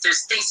 and like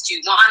there's things that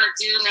you want to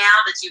do now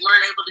that you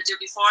weren't able to do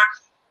before,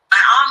 by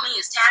all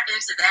means, tap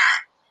into that.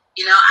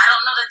 I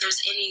don't know that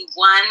there's any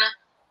one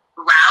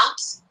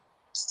route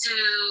to,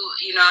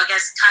 I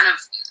guess, kind of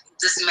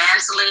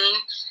dismantling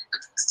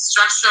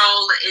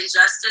structural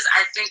injustice.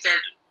 I think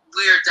that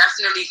we're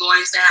definitely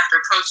going to have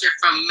to approach it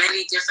from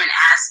many different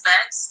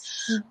aspects.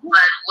 Mm-hmm.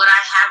 But what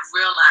I have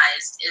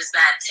realized is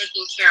that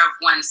taking care of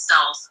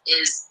oneself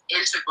is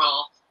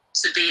integral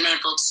to being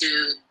able to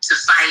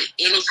fight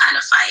any kind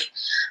of fight.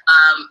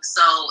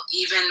 So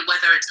even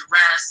whether it's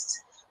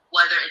rest,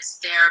 whether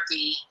it's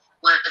therapy,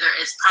 whether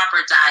it's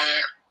proper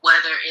diet,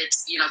 whether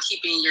it's,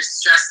 keeping your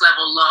stress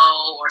level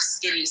low or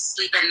getting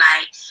sleep at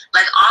night,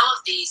 like all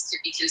of these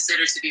could be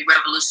considered to be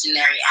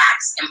revolutionary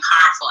acts and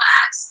powerful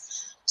acts.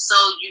 So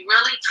you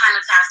really kind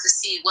of have to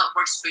see what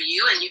works for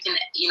you, and you can,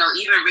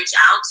 even reach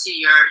out to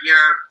your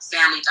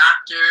family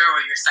doctor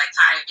or your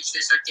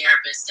psychiatrist or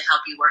therapist to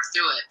help you work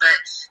through it. But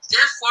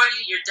good for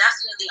you, you're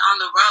definitely on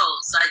the road.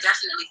 So I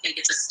definitely think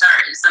it's a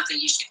start and something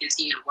you should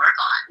continue to work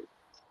on.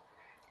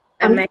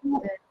 I'm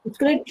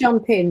going to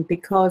jump in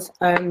because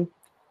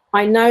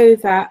I know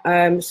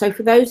that, so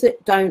for those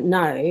that don't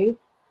know,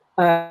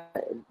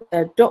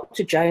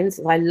 Dr. Jones,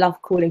 as I love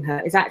calling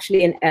her, is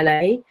actually in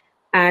LA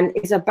and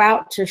is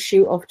about to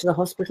shoot off to the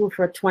hospital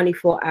for a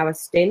 24-hour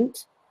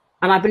stint.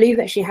 And I believe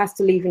that she has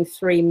to leave in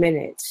 3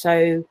 minutes.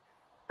 So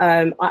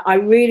I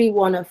really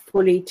want to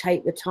fully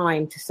take the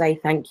time to say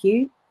thank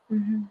you.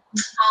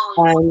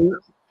 Mm-hmm.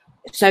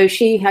 So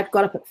she had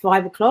got up at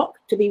 5 o'clock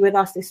to be with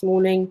us this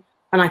morning.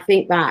 And I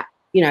think that,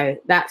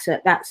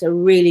 that's a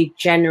really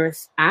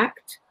generous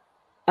act.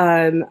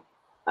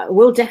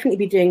 We'll definitely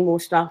be doing more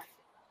stuff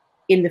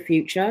in the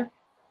future.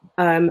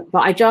 But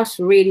I just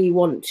really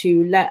want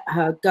to let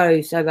her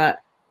go so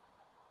that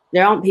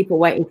there aren't people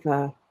waiting for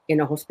her in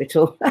a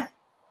hospital,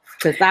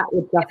 because that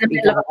would definitely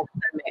be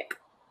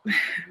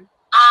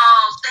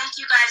Oh, thank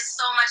you guys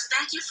so much.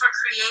 Thank you for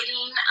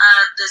creating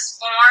this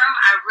forum.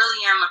 I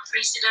really am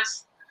appreciative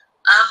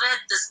of it,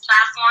 this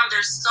platform.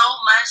 There's so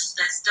much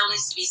that still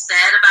needs to be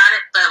said about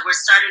it, but we're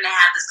starting to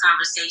have this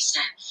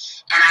conversation.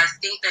 And I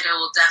think that it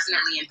will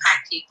definitely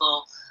impact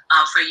people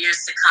for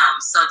years to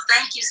come. So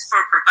thank you for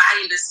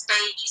providing this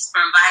space,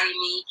 for inviting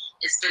me.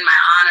 It's been my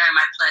honor and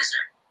my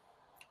pleasure.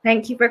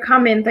 Thank you for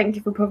coming. Thank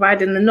you for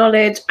providing the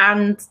knowledge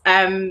and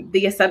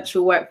the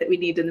essential work that we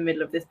need in the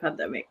middle of this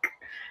pandemic.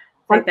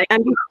 So thank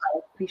you. I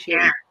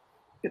appreciate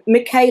it.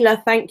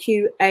 Michaela, thank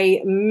you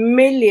a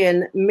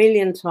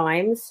million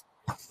times.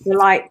 You're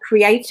like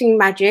creating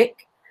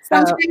magic.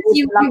 Sometimes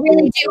you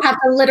really do have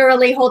to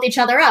literally hold each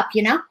other up,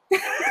 You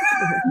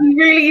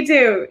really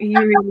do. You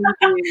really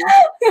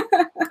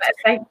do.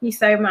 Thank you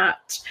so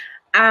much.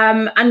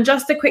 And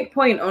just a quick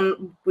point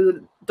on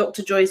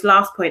Dr. Joy's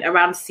last point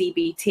around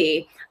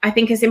CBT. I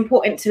think it's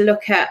important to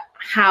look at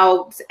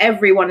how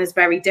everyone is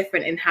very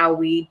different in how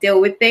we deal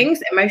with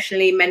things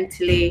emotionally,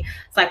 mentally,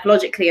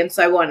 psychologically, and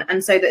so on.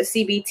 And so that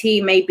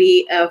CBT may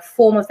be a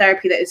form of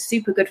therapy that is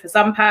super good for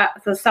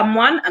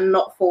someone and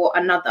not for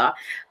another.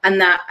 And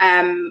that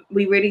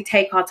we really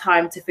take our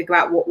time to figure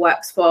out what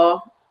works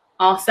for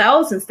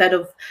ourselves instead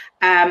of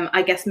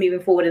I guess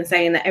moving forward and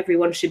saying that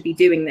everyone should be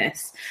doing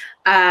this,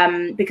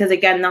 because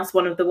again, that's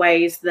one of the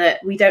ways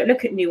that we don't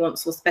look at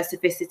nuance or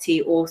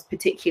specificity or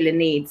particular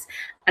needs.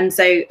 And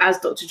so, as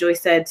Dr. Joy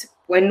said,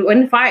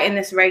 when fighting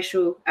this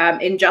racial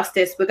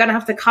injustice, we're going to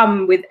have to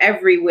come with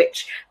every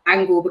which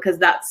angle, because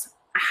that's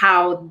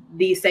how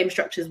these same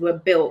structures were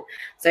built.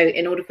 So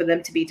in order for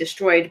them to be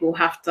destroyed, we'll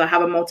have to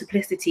have a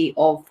multiplicity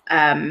of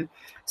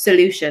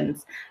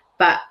solutions.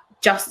 But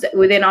just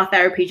within our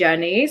therapy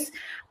journeys,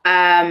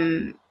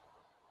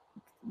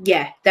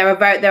 yeah, there are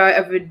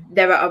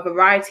a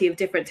variety of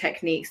different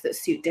techniques that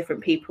suit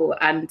different people.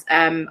 And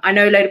I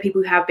know a load of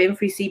people who have been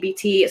through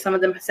CBT. Some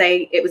of them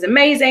say it was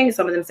amazing.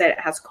 Some of them say it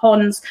has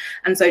cons.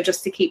 And so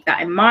just to keep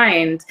that in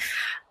mind.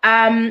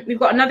 We've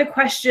got another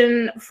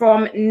question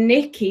from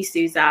Nikki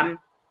Suzanne,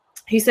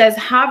 who says,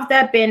 have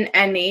there been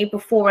any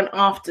before and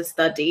after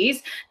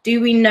studies?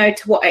 Do we know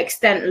to what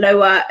extent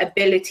lower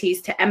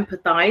abilities to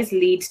empathize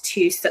lead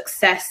to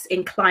success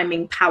in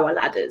climbing power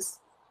ladders?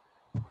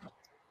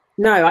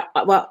 No,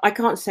 well, I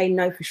can't say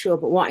no for sure,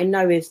 but what I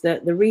know is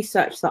that the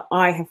research that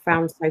I have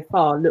found so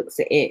far looks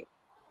at it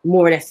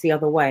more or less the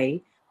other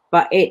way,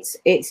 but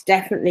it's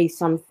definitely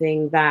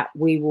something that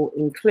we will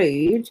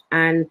include,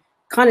 and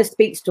kind of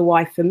speaks to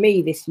why for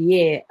me this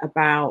year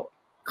about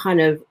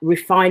kind of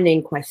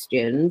refining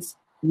questions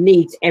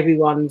needs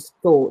everyone's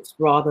thoughts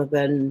rather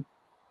than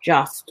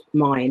just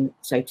mine,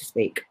 so to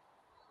speak.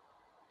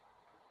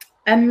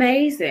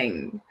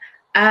 Amazing.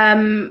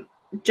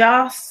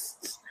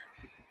 Just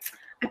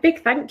a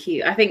big thank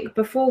you. I think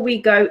before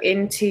we go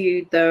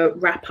into the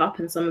wrap up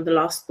and some of the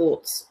last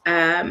thoughts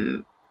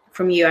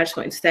from you, I just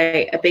wanted to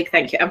say a big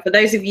thank you. And for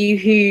those of you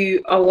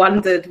who are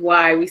wondered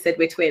why we said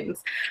we're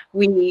twins,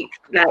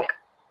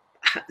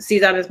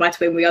 Suzanne is my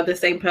twin. We are the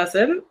same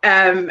person.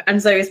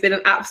 And so it's been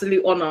an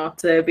absolute honor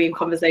to be in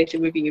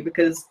conversation with you,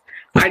 because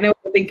I know what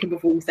you're thinking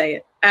before we say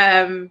it.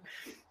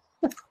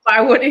 But I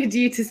wanted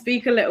you to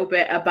speak a little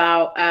bit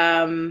about,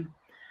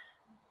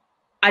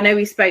 I know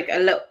we spoke a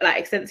lot,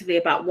 extensively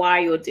about why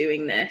you're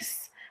doing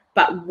this,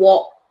 but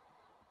what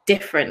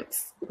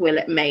difference will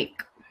it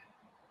make?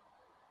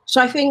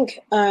 So I think,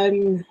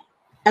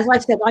 as I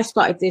said, I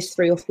started this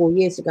 3 or 4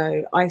 years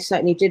ago. I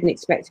certainly didn't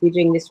expect to be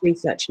doing this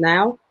research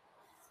now.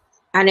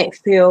 And it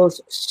feels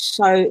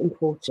so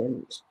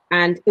important.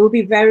 And it would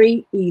be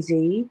very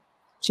easy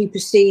to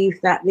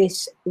perceive that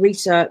this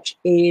research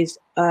is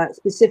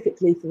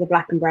specifically for the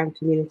Black and Brown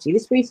community.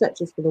 This research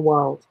is for the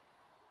world.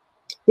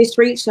 This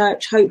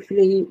research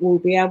hopefully will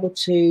be able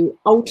to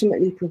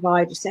ultimately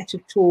provide a set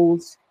of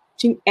tools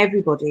to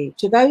everybody,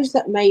 to those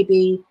that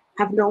maybe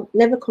have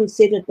never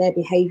considered their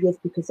behaviours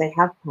because they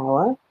have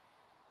power.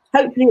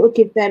 Hopefully it will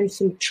give them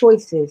some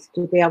choices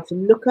to be able to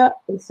look at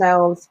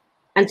themselves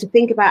and to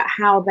think about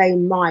how they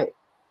might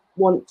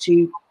want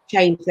to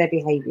change their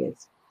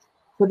behaviours.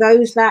 For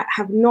those that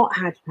have not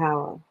had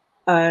power,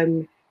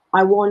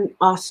 I want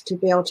us to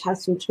be able to have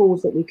some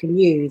tools that we can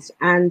use.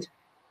 And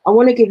I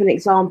want to give an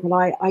example.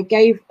 I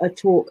gave a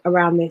talk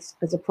around this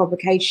as a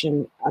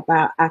provocation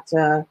at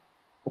a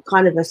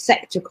kind of a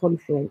sector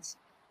conference.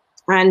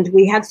 And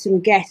we had some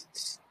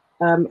guests,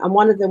 and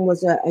one of them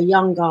was a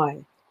young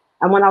guy.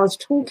 And when I was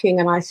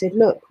talking and I said,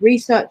 look,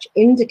 research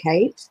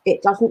indicates,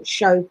 it doesn't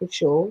show for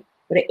sure,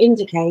 but it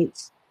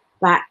indicates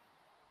that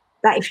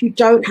if you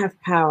don't have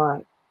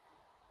power,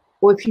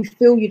 or if you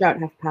feel you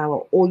don't have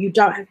power, or you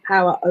don't have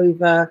power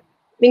over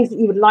things that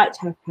you would like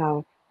to have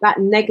power, that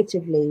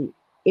negatively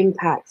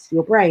impacts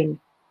your brain.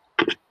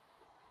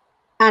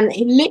 And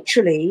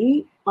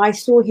he I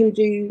saw him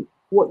do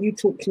what you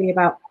talk to me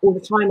about all the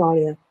time,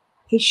 Aliyah.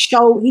 He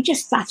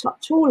just sat up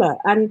taller.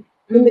 And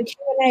in the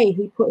Q&A,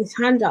 he put his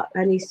hand up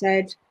and he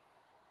said,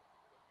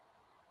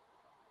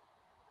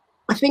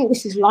 I think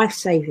this is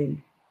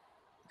life-saving,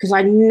 because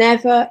I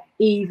never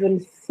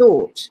even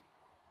thought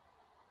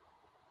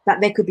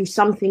that there could be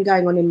something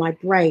going on in my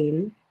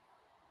brain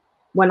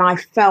when I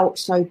felt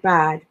so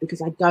bad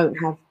because I don't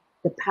have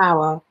the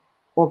power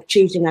of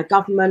choosing a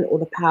government or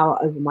the power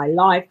over my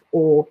life,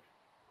 or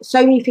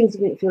so many things I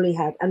didn't feel he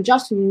had. And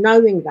just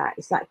knowing that,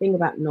 it's that thing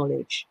about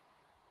knowledge.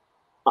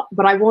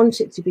 But I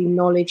want it to be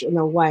knowledge in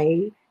a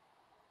way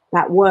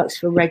that works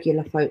for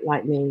regular folk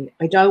like me.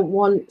 I don't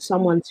want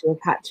someone to have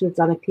had to have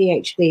done a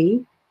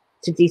PhD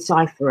to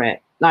decipher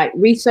it. Like,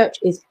 research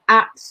is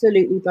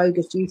absolutely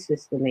bogus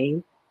useless for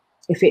me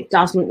if it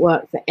doesn't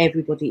work for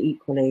everybody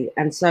equally.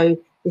 And so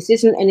this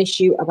isn't an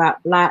issue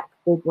about Black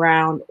or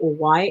brown or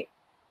white.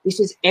 This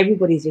is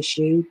everybody's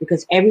issue,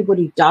 because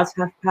everybody does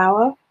have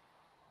power.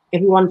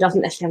 Everyone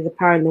doesn't necessarily have the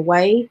power in the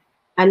way.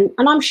 And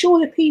I'm sure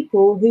the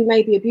people who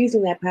may be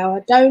abusing their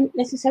power don't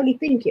necessarily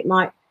think it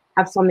might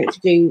have something to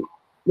do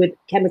with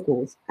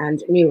chemicals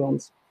and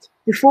neurons.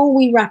 Before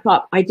we wrap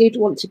up, I did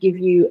want to give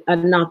you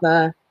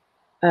another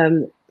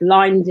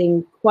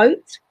blinding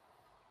quote.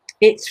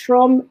 It's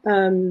from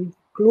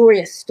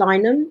Gloria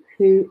Steinem,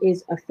 who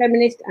is a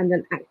feminist and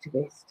an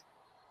activist.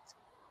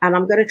 And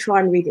I'm going to try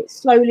and read it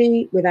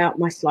slowly without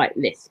my slight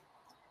lisp.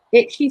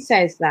 She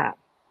says that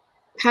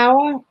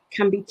power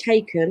can be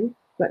taken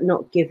but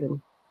not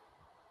given.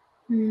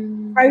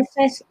 The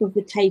process of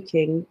the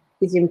taking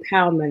is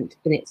empowerment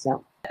in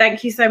itself.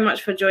 Thank you so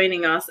much for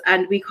joining us,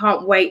 and we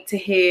can't wait to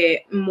hear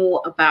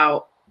more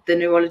about the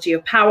neurology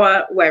of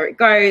power, where it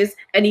goes.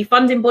 Any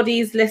funding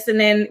bodies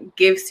listening,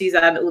 give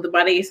Suzanne all the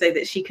money so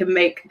that she can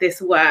make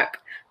this work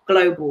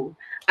global.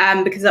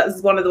 Because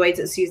that's one of the ways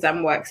that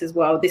Suzanne works as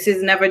well. This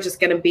is never just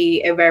going to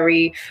be a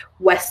very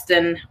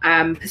Western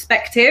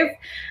perspective.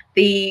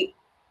 The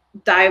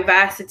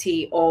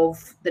diversity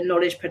of the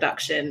knowledge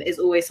production is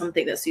always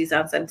something that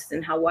Suzanne centers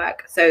in her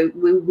work. So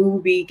we will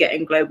be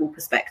getting global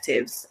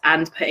perspectives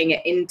and putting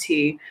it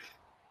into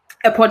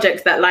a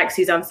project that, like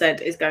Suzanne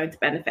said, is going to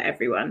benefit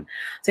everyone.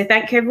 So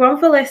thank you everyone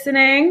for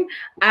listening,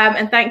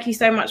 and thank you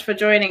so much for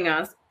joining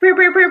us. Thank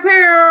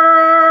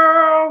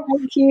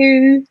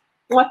you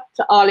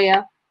to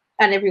Aliyah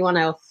and everyone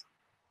else.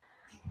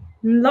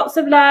 Lots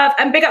of love,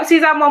 and big up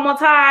Suzanne one more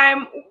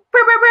time.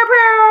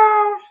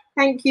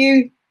 Thank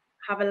you.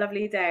 Have a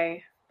lovely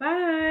day.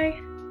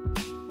 Bye.